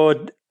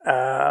scored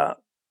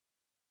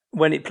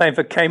when he played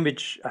for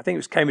Cambridge. I think it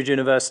was Cambridge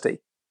University.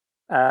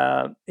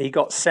 He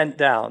got sent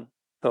down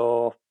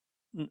for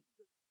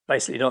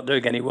basically not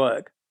doing any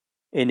work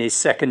in his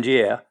second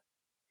year.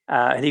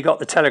 And he got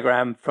the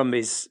telegram from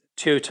his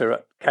tutor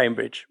at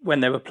Cambridge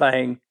when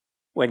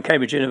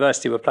Cambridge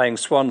University were playing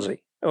Swansea,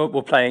 or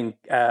were playing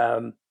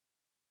at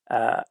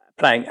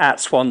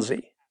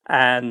Swansea.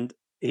 And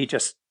he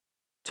just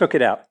took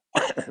it out,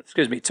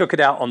 took it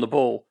out on the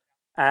ball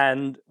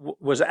and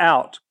was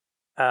out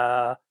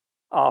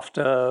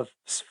after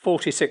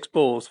 46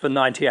 balls for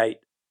 98.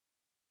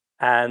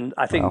 And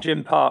I think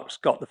Jim Parks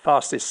got the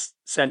fastest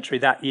century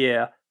that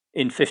year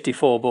in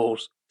 54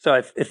 balls. So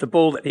if the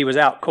ball that he was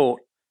out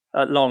caught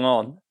at long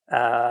on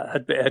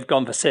had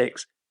gone for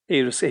 6,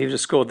 he would have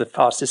scored the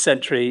fastest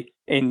century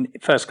in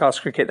first-class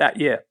cricket that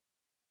year.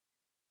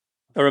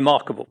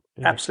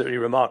 Absolutely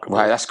remarkable.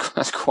 Wow, that's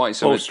quite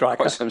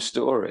some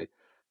story.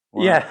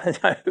 Wow. Yeah,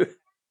 I know.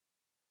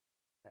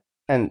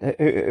 And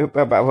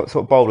about what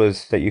sort of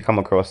bowlers that you come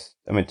across?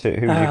 I mean, who would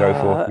you go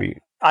for?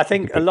 I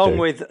think along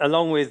with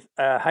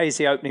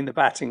Hazy opening the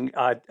batting,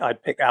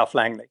 I'd pick Alf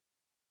Langley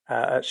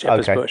at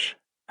Shepherd's Bush.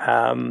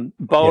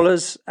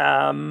 Bowlers,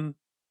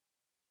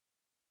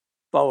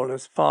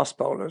 fast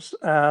bowlers.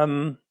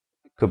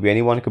 Could be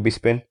anyone. It could be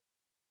spin.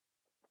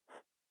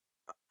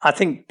 I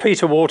think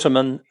Peter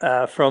Waterman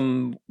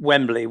from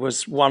Wembley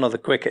was one of the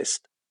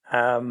quickest,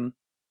 and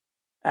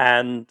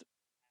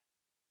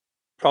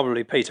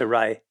probably Peter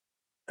Ray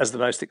as the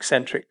most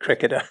eccentric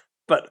cricketer,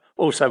 but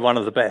also one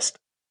of the best.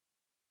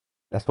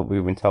 That's what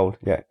we've been told.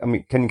 Yeah. I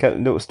mean, can you get a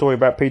little story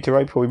about Peter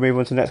Ray before we move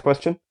on to the next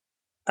question?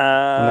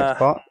 The next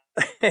part?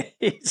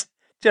 He's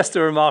just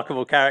a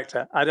remarkable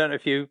character. I don't know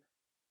if you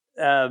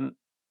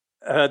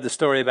heard the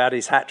story about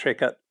his hat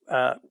trick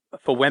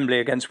for Wembley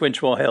against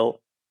Winchmore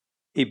Hill.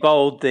 He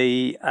bowled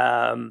the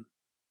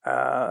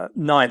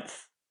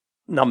ninth,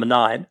 number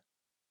 9.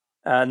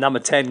 Number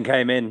 10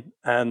 came in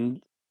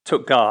and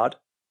took guard.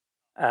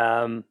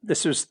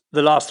 This was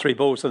the last 3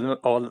 balls,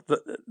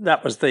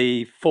 that was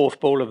the 4th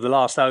ball of the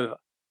last over.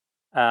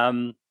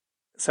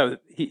 So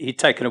he'd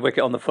taken a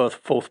wicket on the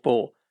fourth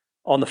ball.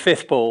 On the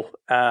 5th ball,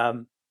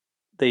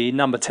 the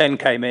number 10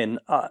 came in,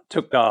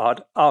 took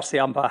guard, asked the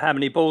umpire how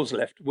many balls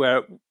left,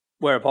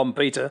 whereupon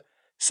Peter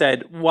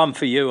said, 1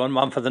 for you and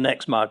 1 for the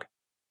next mug.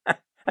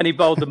 And he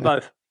bowled them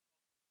both.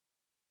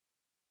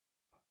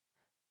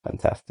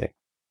 Fantastic.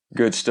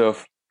 Good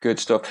stuff. Good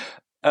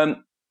stuff.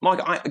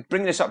 Mike,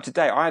 bringing this up to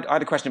date, I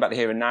had a question about the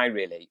here and now,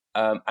 really,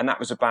 and that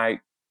was about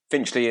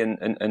Finchley and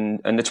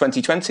the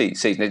 2020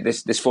 season,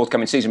 this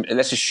forthcoming season.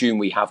 Let's assume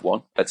we have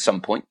one at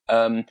some point,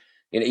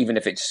 even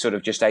if it's sort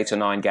of just 8 or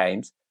 9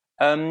 games.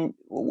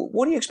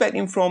 What are you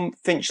expecting from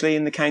Finchley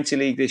in the County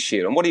League this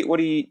year? And what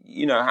do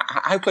you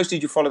how close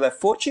did you follow their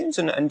fortunes?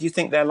 And do you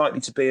think they're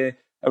likely to be a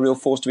real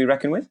force to be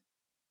reckoned with?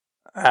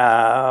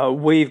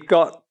 We've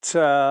got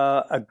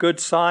a good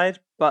side,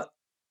 but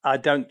I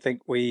don't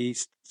think we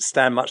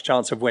stand much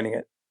chance of winning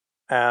it.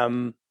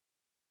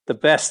 The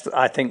best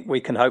I think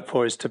we can hope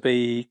for is to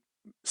be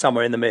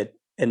somewhere in the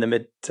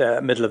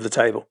middle of the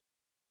table.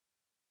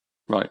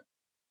 Right.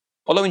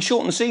 Although in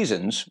shortened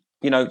seasons,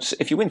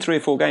 if you win 3 or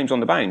 4 games on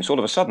the bounce, all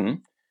of a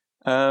sudden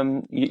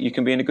you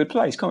can be in a good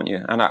place, can't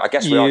you? And I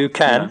guess you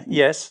can.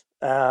 Yes,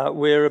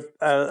 we're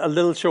a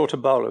little short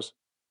of bowlers.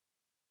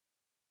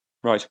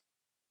 Right.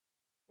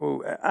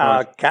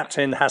 Our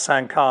captain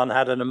Hassan Khan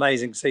had an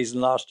amazing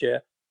season last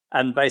year,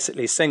 and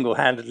basically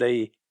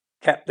single-handedly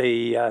kept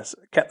the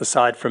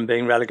side from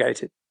being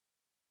relegated.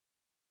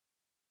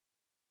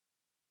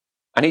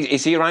 And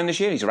is he around this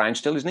year? He's around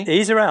still, isn't he?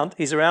 He's around.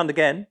 He's around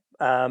again.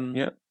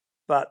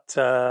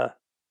 But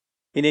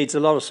he needs a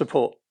lot of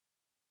support.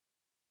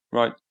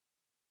 Right.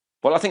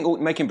 Well, I think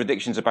making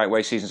predictions about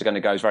where seasons are going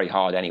to go is very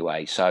hard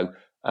anyway. So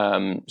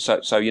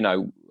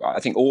I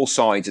think all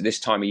sides at this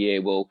time of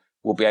year will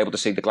be able to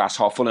see the glass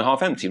half full and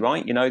half empty,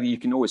 right? You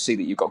can always see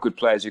that you've got good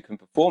players who can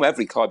perform.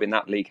 Every club in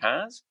that league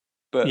has.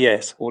 But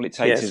all it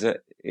takes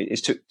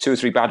is 2 or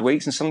 3 bad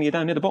weeks and suddenly you're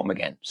down near the bottom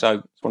again. So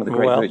it's one of the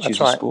great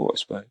virtues of sport, I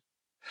suppose.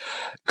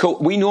 Cool.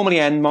 We normally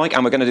end, Mike,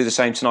 and we're going to do the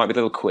same tonight with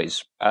a little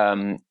quiz.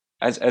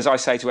 As I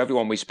say to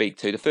everyone we speak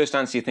to, the first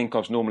answer you think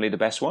of is normally the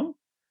best one.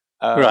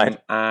 Right.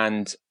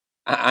 And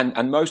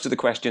most of the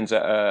questions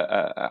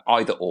are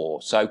either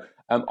or. So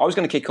I was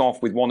going to kick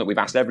off with one that we've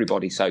asked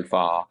everybody so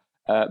far.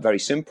 Very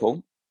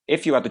simple.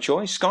 If you had the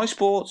choice, Sky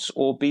Sports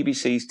or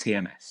BBC's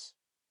TMS?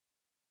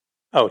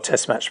 Oh,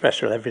 Test Match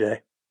Special every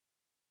day.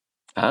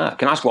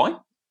 Can I ask why?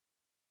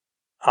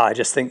 I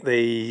just think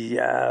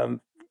the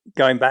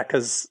going back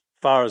as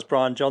far as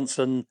Brian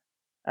Johnson,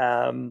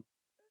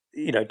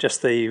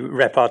 just the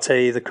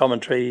repartee, the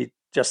commentary,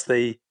 just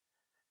the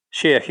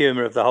sheer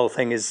humour of the whole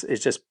thing is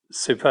just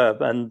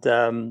superb. And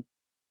I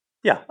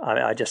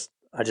just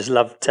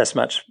love Test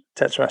Match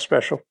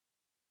Special.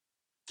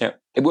 Yeah,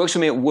 it works for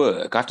me at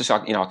work. I have to say,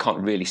 I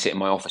can't really sit in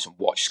my office and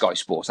watch Sky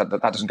Sports. That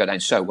doesn't go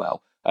down so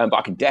well. But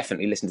I can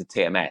definitely listen to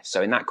TMS.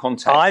 So in that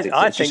context,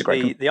 I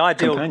think the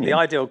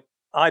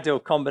ideal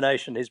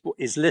combination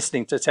is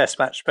listening to Test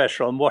Match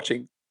Special and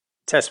watching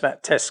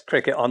Test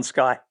cricket on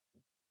Sky.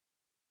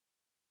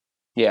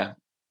 Yeah,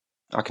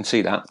 I can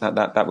see that.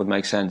 That would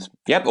make sense.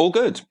 Yep, all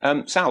good.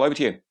 Sal, over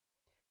to you.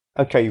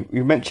 Okay,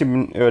 you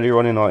mentioned earlier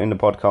on in the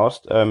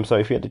podcast. So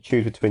if you had to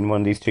choose between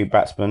one of these 2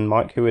 batsmen,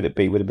 Mike, who would it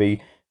be? Would it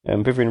be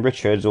Vivian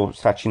Richards or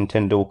Sachin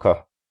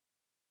Tendulkar?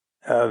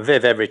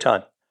 Viv every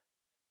time.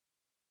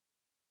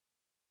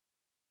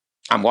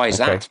 And why is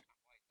that?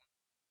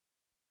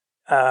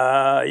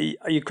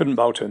 You couldn't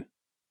bowl to him.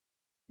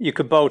 You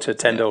could bowl to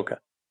Tendulkar,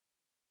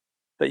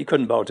 but you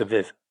couldn't bowl to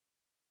Viv.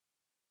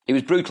 He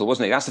was brutal,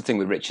 wasn't he? That's the thing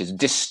with Richards.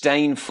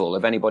 Disdainful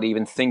of anybody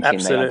even thinking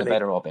they had the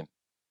better of him.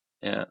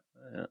 Yeah.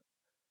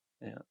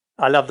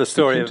 I love the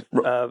story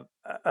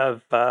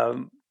of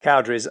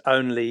Cowdrey's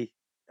only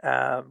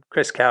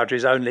Chris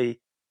Cowdrey's only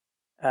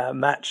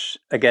match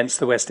against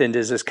the West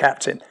Indies as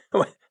captain.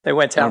 They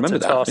went out to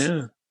toss.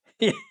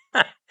 Yeah.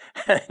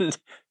 And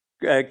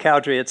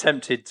Cowdrey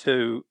attempted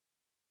to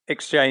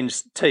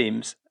exchange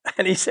teams,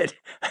 and he said,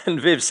 and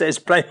Viv says,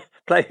 play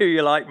who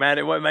you like, man.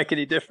 It won't make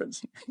any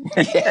difference.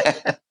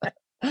 Yeah,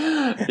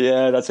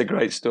 that's a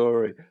great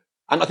story.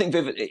 And I think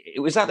Viv,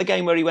 was that the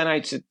game where he went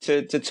out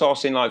to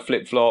toss in like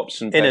flip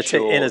flops and in a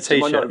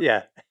t-shirt,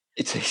 yeah.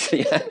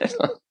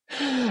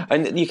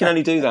 And you can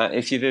only do that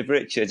if you're Viv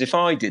Richards. If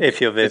I did,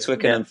 if you're Viv,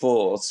 Twickenham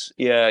Force,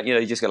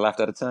 you just get laughed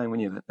out of town,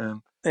 wouldn't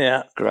you?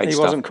 Yeah, great. He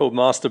stuff. Wasn't called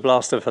Master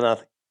Blaster for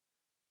nothing.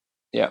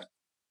 Yeah.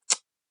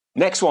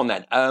 Next one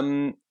then.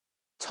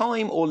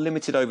 Time or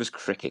limited overs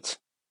cricket?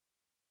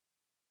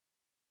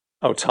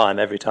 Oh, time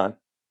every time.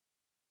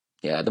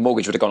 Yeah, the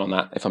mortgage would have gone on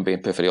that, if I'm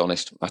being perfectly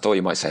honest. I thought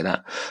you might say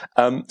that.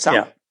 Sam?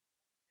 Yeah.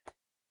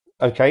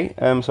 Okay,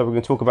 so we're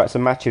going to talk about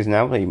some matches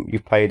now that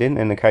you've played in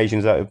and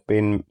occasions that have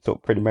been sort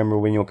of pretty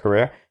memorable in your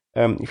career.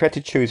 If you had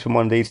to choose from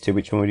one of these two,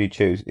 which one would you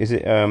choose? Is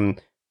it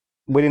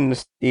winning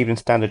the Evening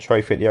Standard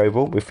Trophy at the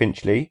Oval with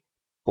Finchley,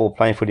 or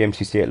playing for the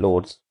MCC at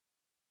Lords?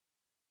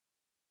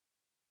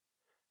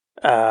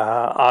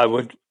 I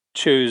would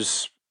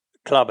choose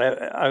club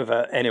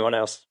over anyone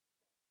else.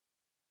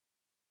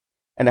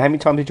 And how many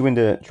times did you win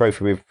the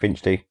trophy with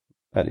Finchley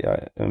at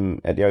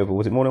the Oval?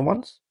 Was it more than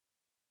once?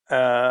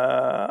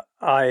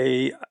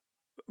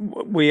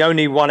 We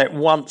only won it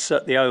once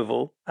at the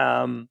Oval,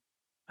 and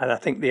I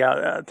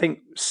think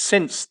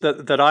since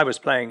that I was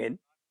playing in,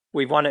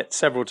 we've won it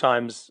several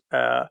times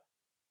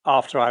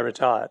after I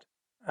retired.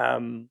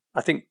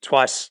 I think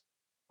twice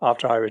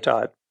after I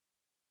retired.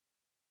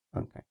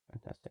 Okay,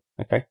 fantastic.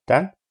 Okay,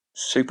 Dan?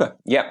 Super.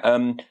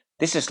 Yeah.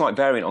 This is a slight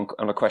variant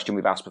on a question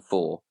we've asked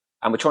before,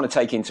 and we're trying to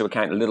take into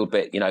account a little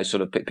bit,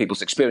 sort of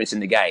people's experience in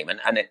the game.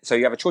 So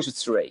you have a choice of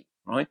three,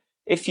 right?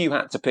 If you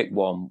had to pick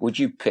one, would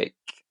you pick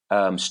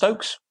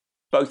Stokes,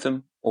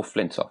 Botham, or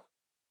Flintoff?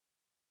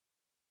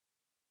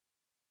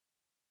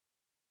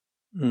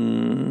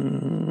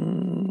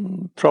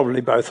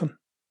 Probably Botham.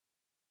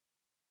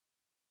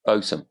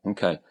 Botham,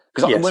 okay.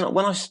 Because Yes.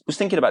 when I was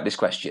thinking about this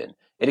question,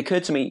 it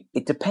occurred to me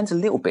it depends a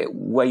little bit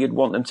where you'd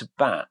want them to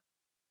bat.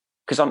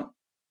 Because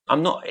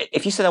I'm not.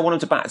 If you said I want them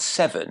to bat at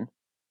 7,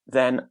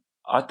 then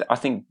I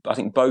think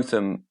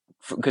Botham,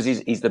 because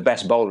he's the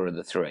best bowler of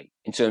the three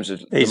in terms of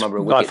the number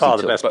of wickets. By far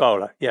the best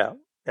bowler. Yeah.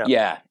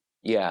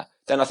 Yeah.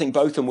 Then I think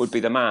Botham would be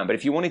the man. But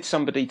if you wanted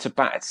somebody to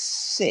bat at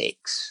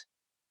 6,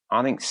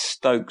 I think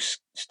Stokes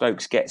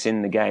gets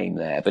in the game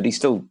there. But he's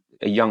still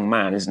a young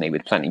man, isn't he?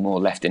 With plenty more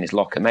left in his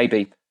locker.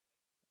 Maybe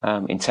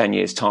in 10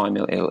 years' time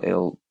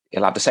he'll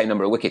have the same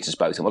number of wickets as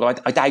Botham. Although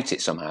I doubt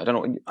it somehow. I don't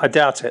know. I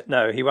doubt it.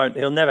 No, he won't.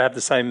 He'll never have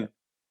the same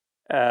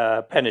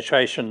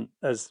penetration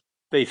as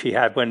Beefy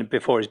had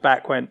before his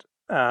back went.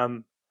 But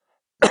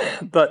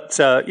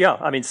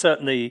I mean,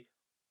 certainly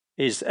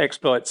his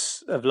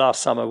exploits of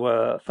last summer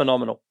were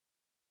phenomenal.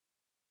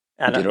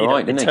 And he did all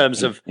right, in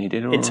terms of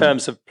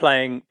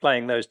playing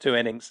those 2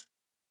 innings,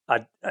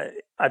 I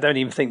don't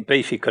even think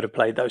Beefy could have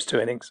played those 2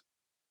 innings.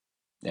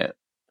 Yeah.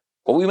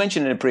 Well, we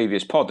mentioned in a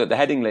previous pod that the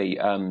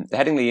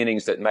Headingley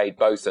innings that made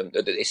Botham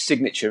his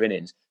signature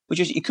innings, which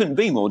is you couldn't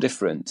be more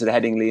different to the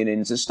Headingley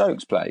innings that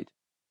Stokes played.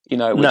 Which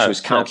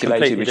was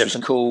calculated, which was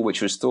cool,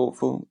 which was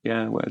thoughtful.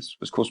 Yeah, whereas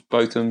of course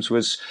Botham's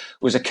was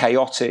a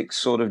chaotic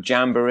sort of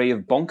jamboree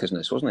of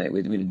bonkersness, wasn't it?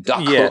 With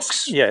duck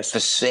hooks for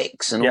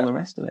 6 and all the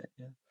rest of it.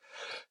 Yeah.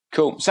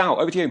 Cool. Sal,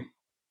 over to you.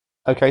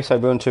 Okay, so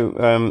we're on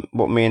to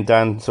what me and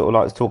Dan sort of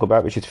like to talk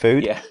about, which is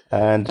food. Yeah.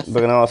 And we're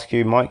going to ask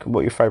you, Mike,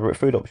 what your favourite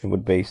food option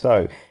would be.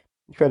 So,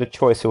 if you had a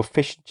choice of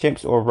fish and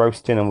chips or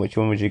roast dinner, which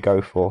one would you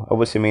go for?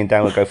 Obviously, me and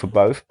Dan would go for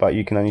both, but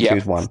you can only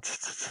choose one.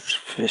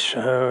 Fish,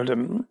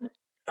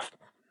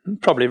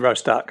 probably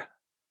roast duck.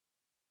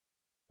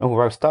 Oh,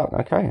 roast duck.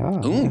 Okay.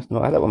 I've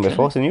not had that one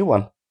before. It's a new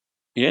one.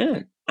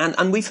 Yeah.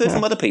 And we've heard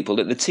from other people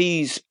that the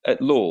teas at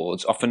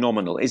Lords are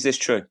phenomenal. Is this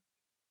true?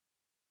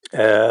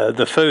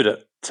 The food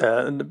at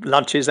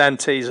lunches and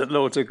teas at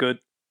Lords are good.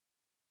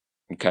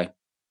 Okay.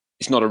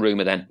 It's not a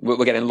rumour then.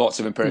 We're getting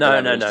lots of empirical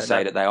evidence to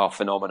say that they are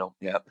phenomenal.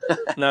 Yeah.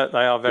 No,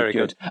 they are very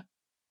good.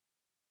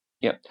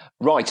 Yeah.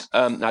 Right.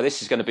 Now,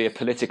 this is going to be a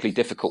politically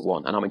difficult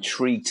one, and I'm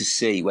intrigued to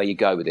see where you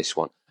go with this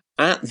one.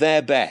 At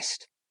their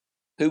best,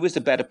 who was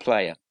the better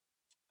player?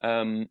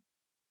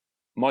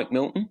 Mike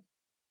Milton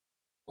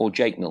or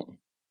Jake Milton?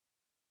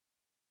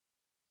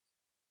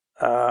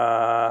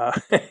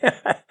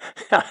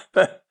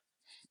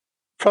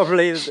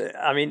 Probably.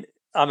 I mean,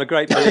 I'm a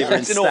great believer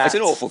in stats. It's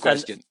an awful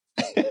question.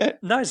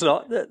 No, it's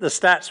not. The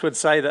stats would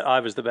say that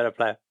I was the better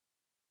player.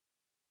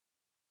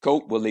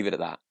 Cool. We'll leave it at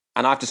that.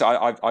 And I have to say,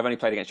 I've only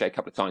played against Jake a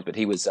couple of times, but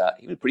he was a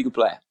pretty good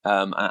player.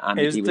 And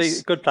he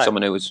was a good player.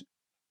 Someone who was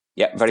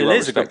very well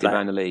respected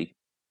around the league.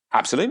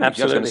 Absolutely. I was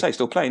going to say,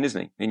 still playing,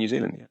 isn't he, in New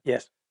Zealand? Yeah.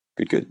 Yes.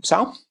 Good.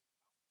 Sal?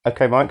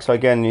 Okay, Mike. So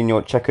again, in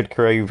your checkered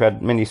career, you've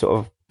had many sort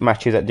of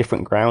matches at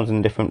different grounds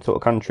and different sort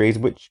of countries.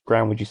 Which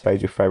ground would you say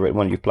is your favourite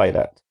one you've played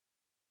at?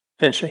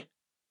 Finchley.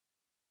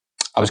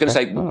 I was going to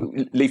say,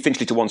 leave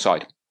Finchley to one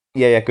side.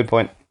 Yeah, good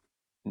point.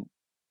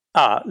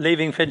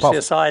 Leaving Finchley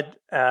aside,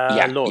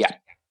 Lord. Yeah.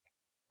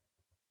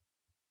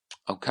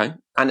 Okay.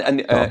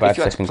 And if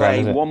you had to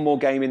play one more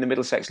game in the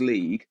Middlesex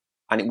League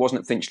and it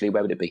wasn't at Finchley,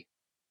 where would it be?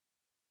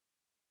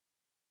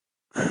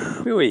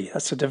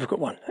 That's a difficult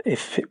one.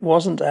 If it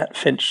wasn't at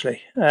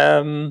Finchley.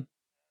 While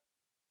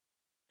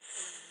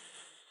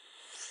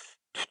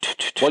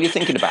you're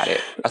thinking about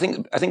it, I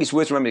think it's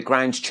worth remembering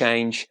grounds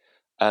change.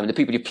 The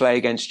people you play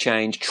against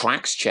change,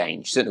 tracks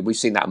change. Certainly, we've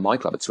seen that at my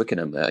club at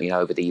Twickenham,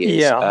 over the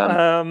years.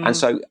 Yeah, and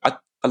so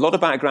a lot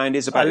about ground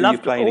is about who you're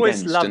playing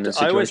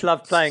against. I always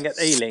loved playing at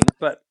Ealing,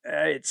 but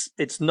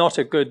it's not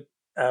a good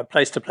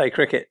place to play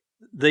cricket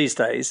these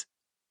days.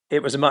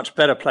 It was a much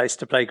better place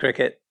to play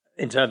cricket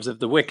in terms of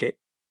the wicket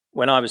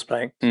when I was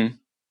playing.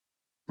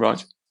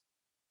 Right.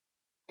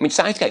 I mean,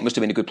 Southgate must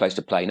have been a good place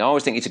to play. Now, I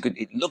always think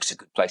it looks a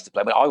good place to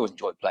play, but I always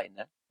enjoyed playing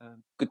there.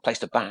 Good place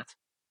to bat.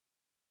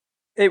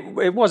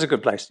 It was a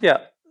good place, yeah.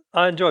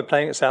 I enjoyed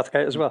playing at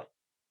Southgate as well.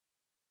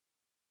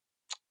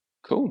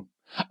 Cool.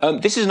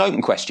 This is an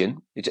open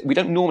question. We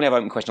don't normally have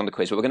open question on the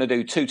quiz, but we're going to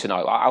do 2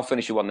 tonight. I'll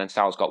finish with one, then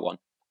Sal's got one.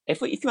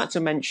 If you had to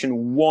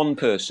mention one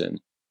person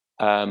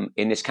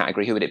in this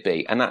category, who would it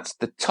be? And that's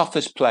the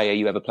toughest player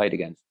you ever played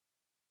against.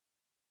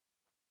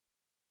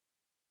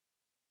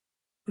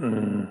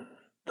 The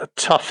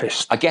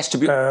toughest. I guess to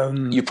be,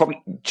 you're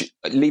probably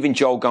leaving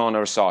Joel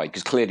Garner aside,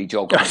 because clearly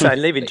Joel Garner. So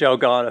leaving Joel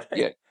Garner.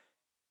 Yeah.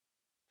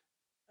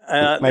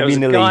 There was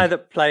a guy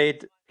that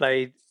played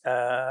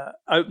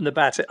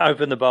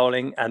opened the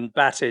bowling and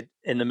batted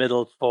in the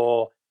middle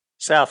for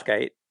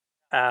Southgate,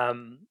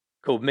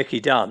 called Mickey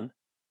Dunn,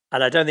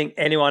 and I don't think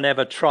anyone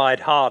ever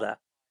tried harder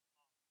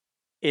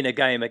in a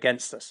game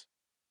against us.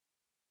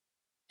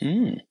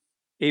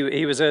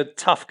 He was a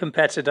tough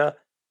competitor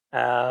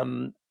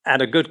and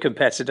a good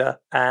competitor,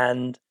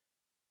 and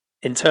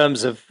in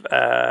terms of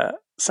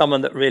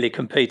someone that really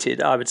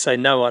competed, I would say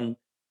no one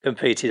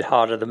competed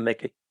harder than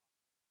Mickey.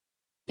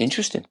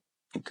 Interesting.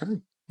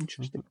 Okay.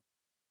 Interesting.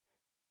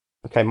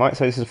 Okay, Mike,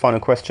 so this is the final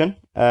question.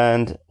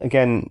 And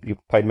again,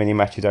 you've played many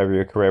matches over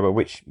your career, but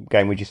which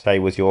game would you say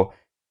was your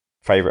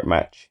favourite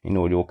match in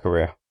all your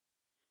career?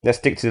 Let's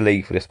stick to the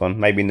league for this one,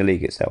 maybe in the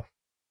league itself.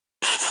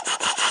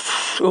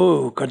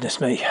 Oh,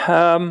 goodness me.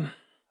 I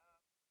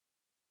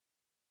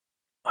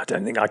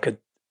don't think I could.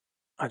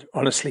 I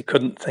honestly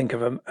couldn't think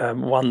of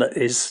one that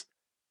is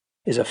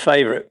a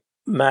favourite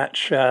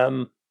match.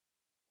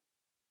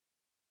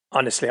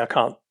 Honestly, I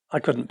can't. I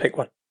couldn't pick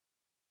one.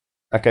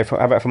 Okay, how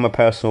about from a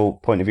personal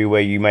point of view,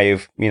 where you may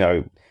have,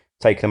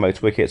 taken the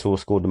most wickets or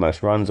scored the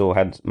most runs or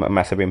had a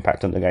massive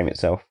impact on the game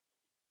itself?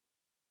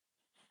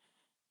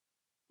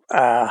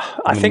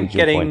 I think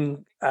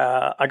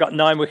I got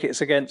 9 wickets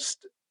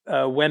against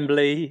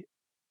Wembley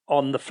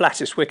on the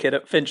flattest wicket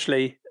at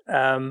Finchley,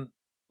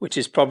 which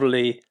is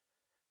probably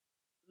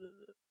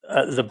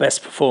the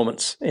best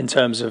performance in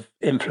terms of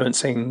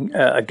influencing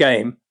a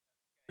game,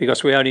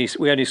 because we only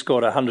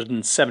scored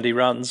 170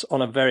 runs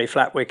on a very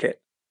flat wicket,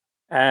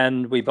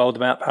 and we bowled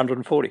them out for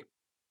 140.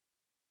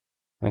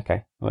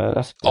 Okay, well,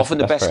 that's often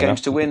the best games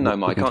enough to win, though,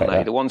 Mike, aren't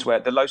they? The ones where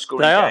the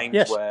low-scoring games,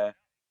 yes. where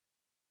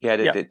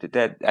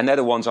they're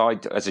the ones I,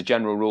 as a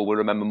general rule, will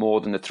remember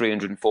more than the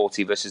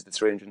 340 versus the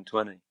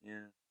 320. Yeah.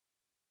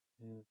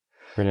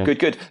 Brilliant.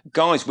 Good,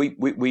 guys.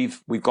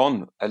 We've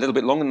gone a little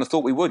bit longer than I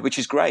thought we would, which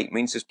is great. It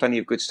means there's plenty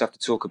of good stuff to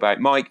talk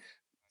about. Mike,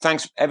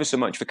 thanks ever so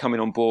much for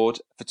coming on board,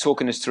 for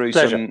talking us through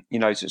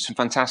some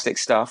fantastic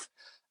stuff.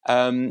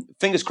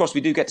 Fingers crossed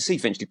we do get to see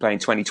Finchley play in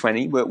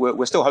 2020.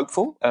 We're still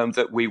hopeful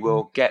that we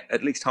will get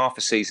at least half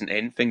a season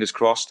in. Fingers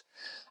crossed.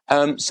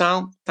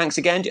 Sal, thanks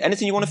again.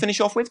 Anything you want to finish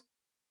off with?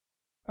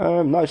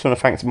 No, I just want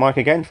to thank Mike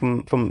again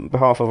from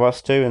behalf of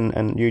us too,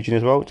 and Eugene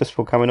as well, just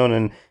for coming on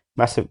and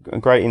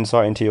great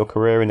insight into your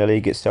career in the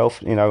league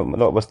itself. A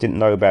lot of us didn't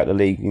know about the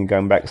league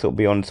going back sort of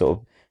beyond sort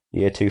of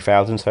year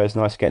 2000, so it's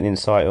nice getting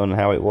insight on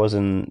how it was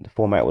and the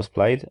format it was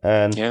played.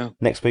 And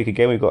next week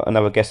again, we've got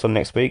another guest on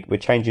next week. We're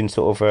changing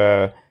sort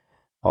of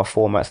our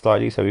format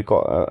slightly, so we've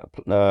got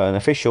an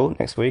official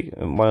next week,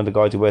 one of the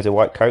guys who wears a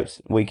white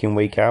coat week in,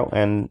 week out,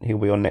 and he'll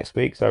be on next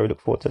week, so we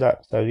look forward to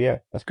that. So yeah,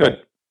 that's good.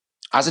 Great.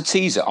 As a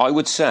teaser, I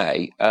would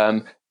say,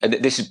 and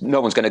this is no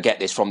one's going to get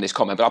this from this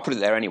comment, but I'll put it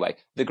there anyway.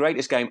 The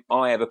greatest game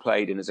I ever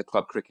played in as a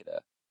club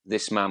cricketer,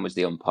 this man was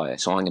the umpire.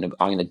 So I'm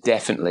going to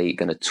definitely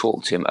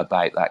talk to him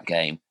about that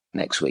game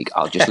next week.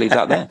 I'll just leave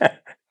that there.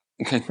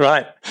 Okay.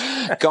 Right,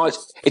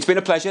 guys, it's been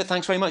a pleasure.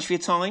 Thanks very much for your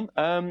time.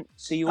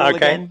 See you all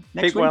again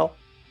next week. Keep well.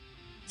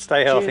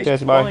 Stay healthy.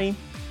 Cheers, bye.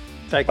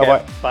 Take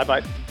care. Bye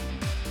bye.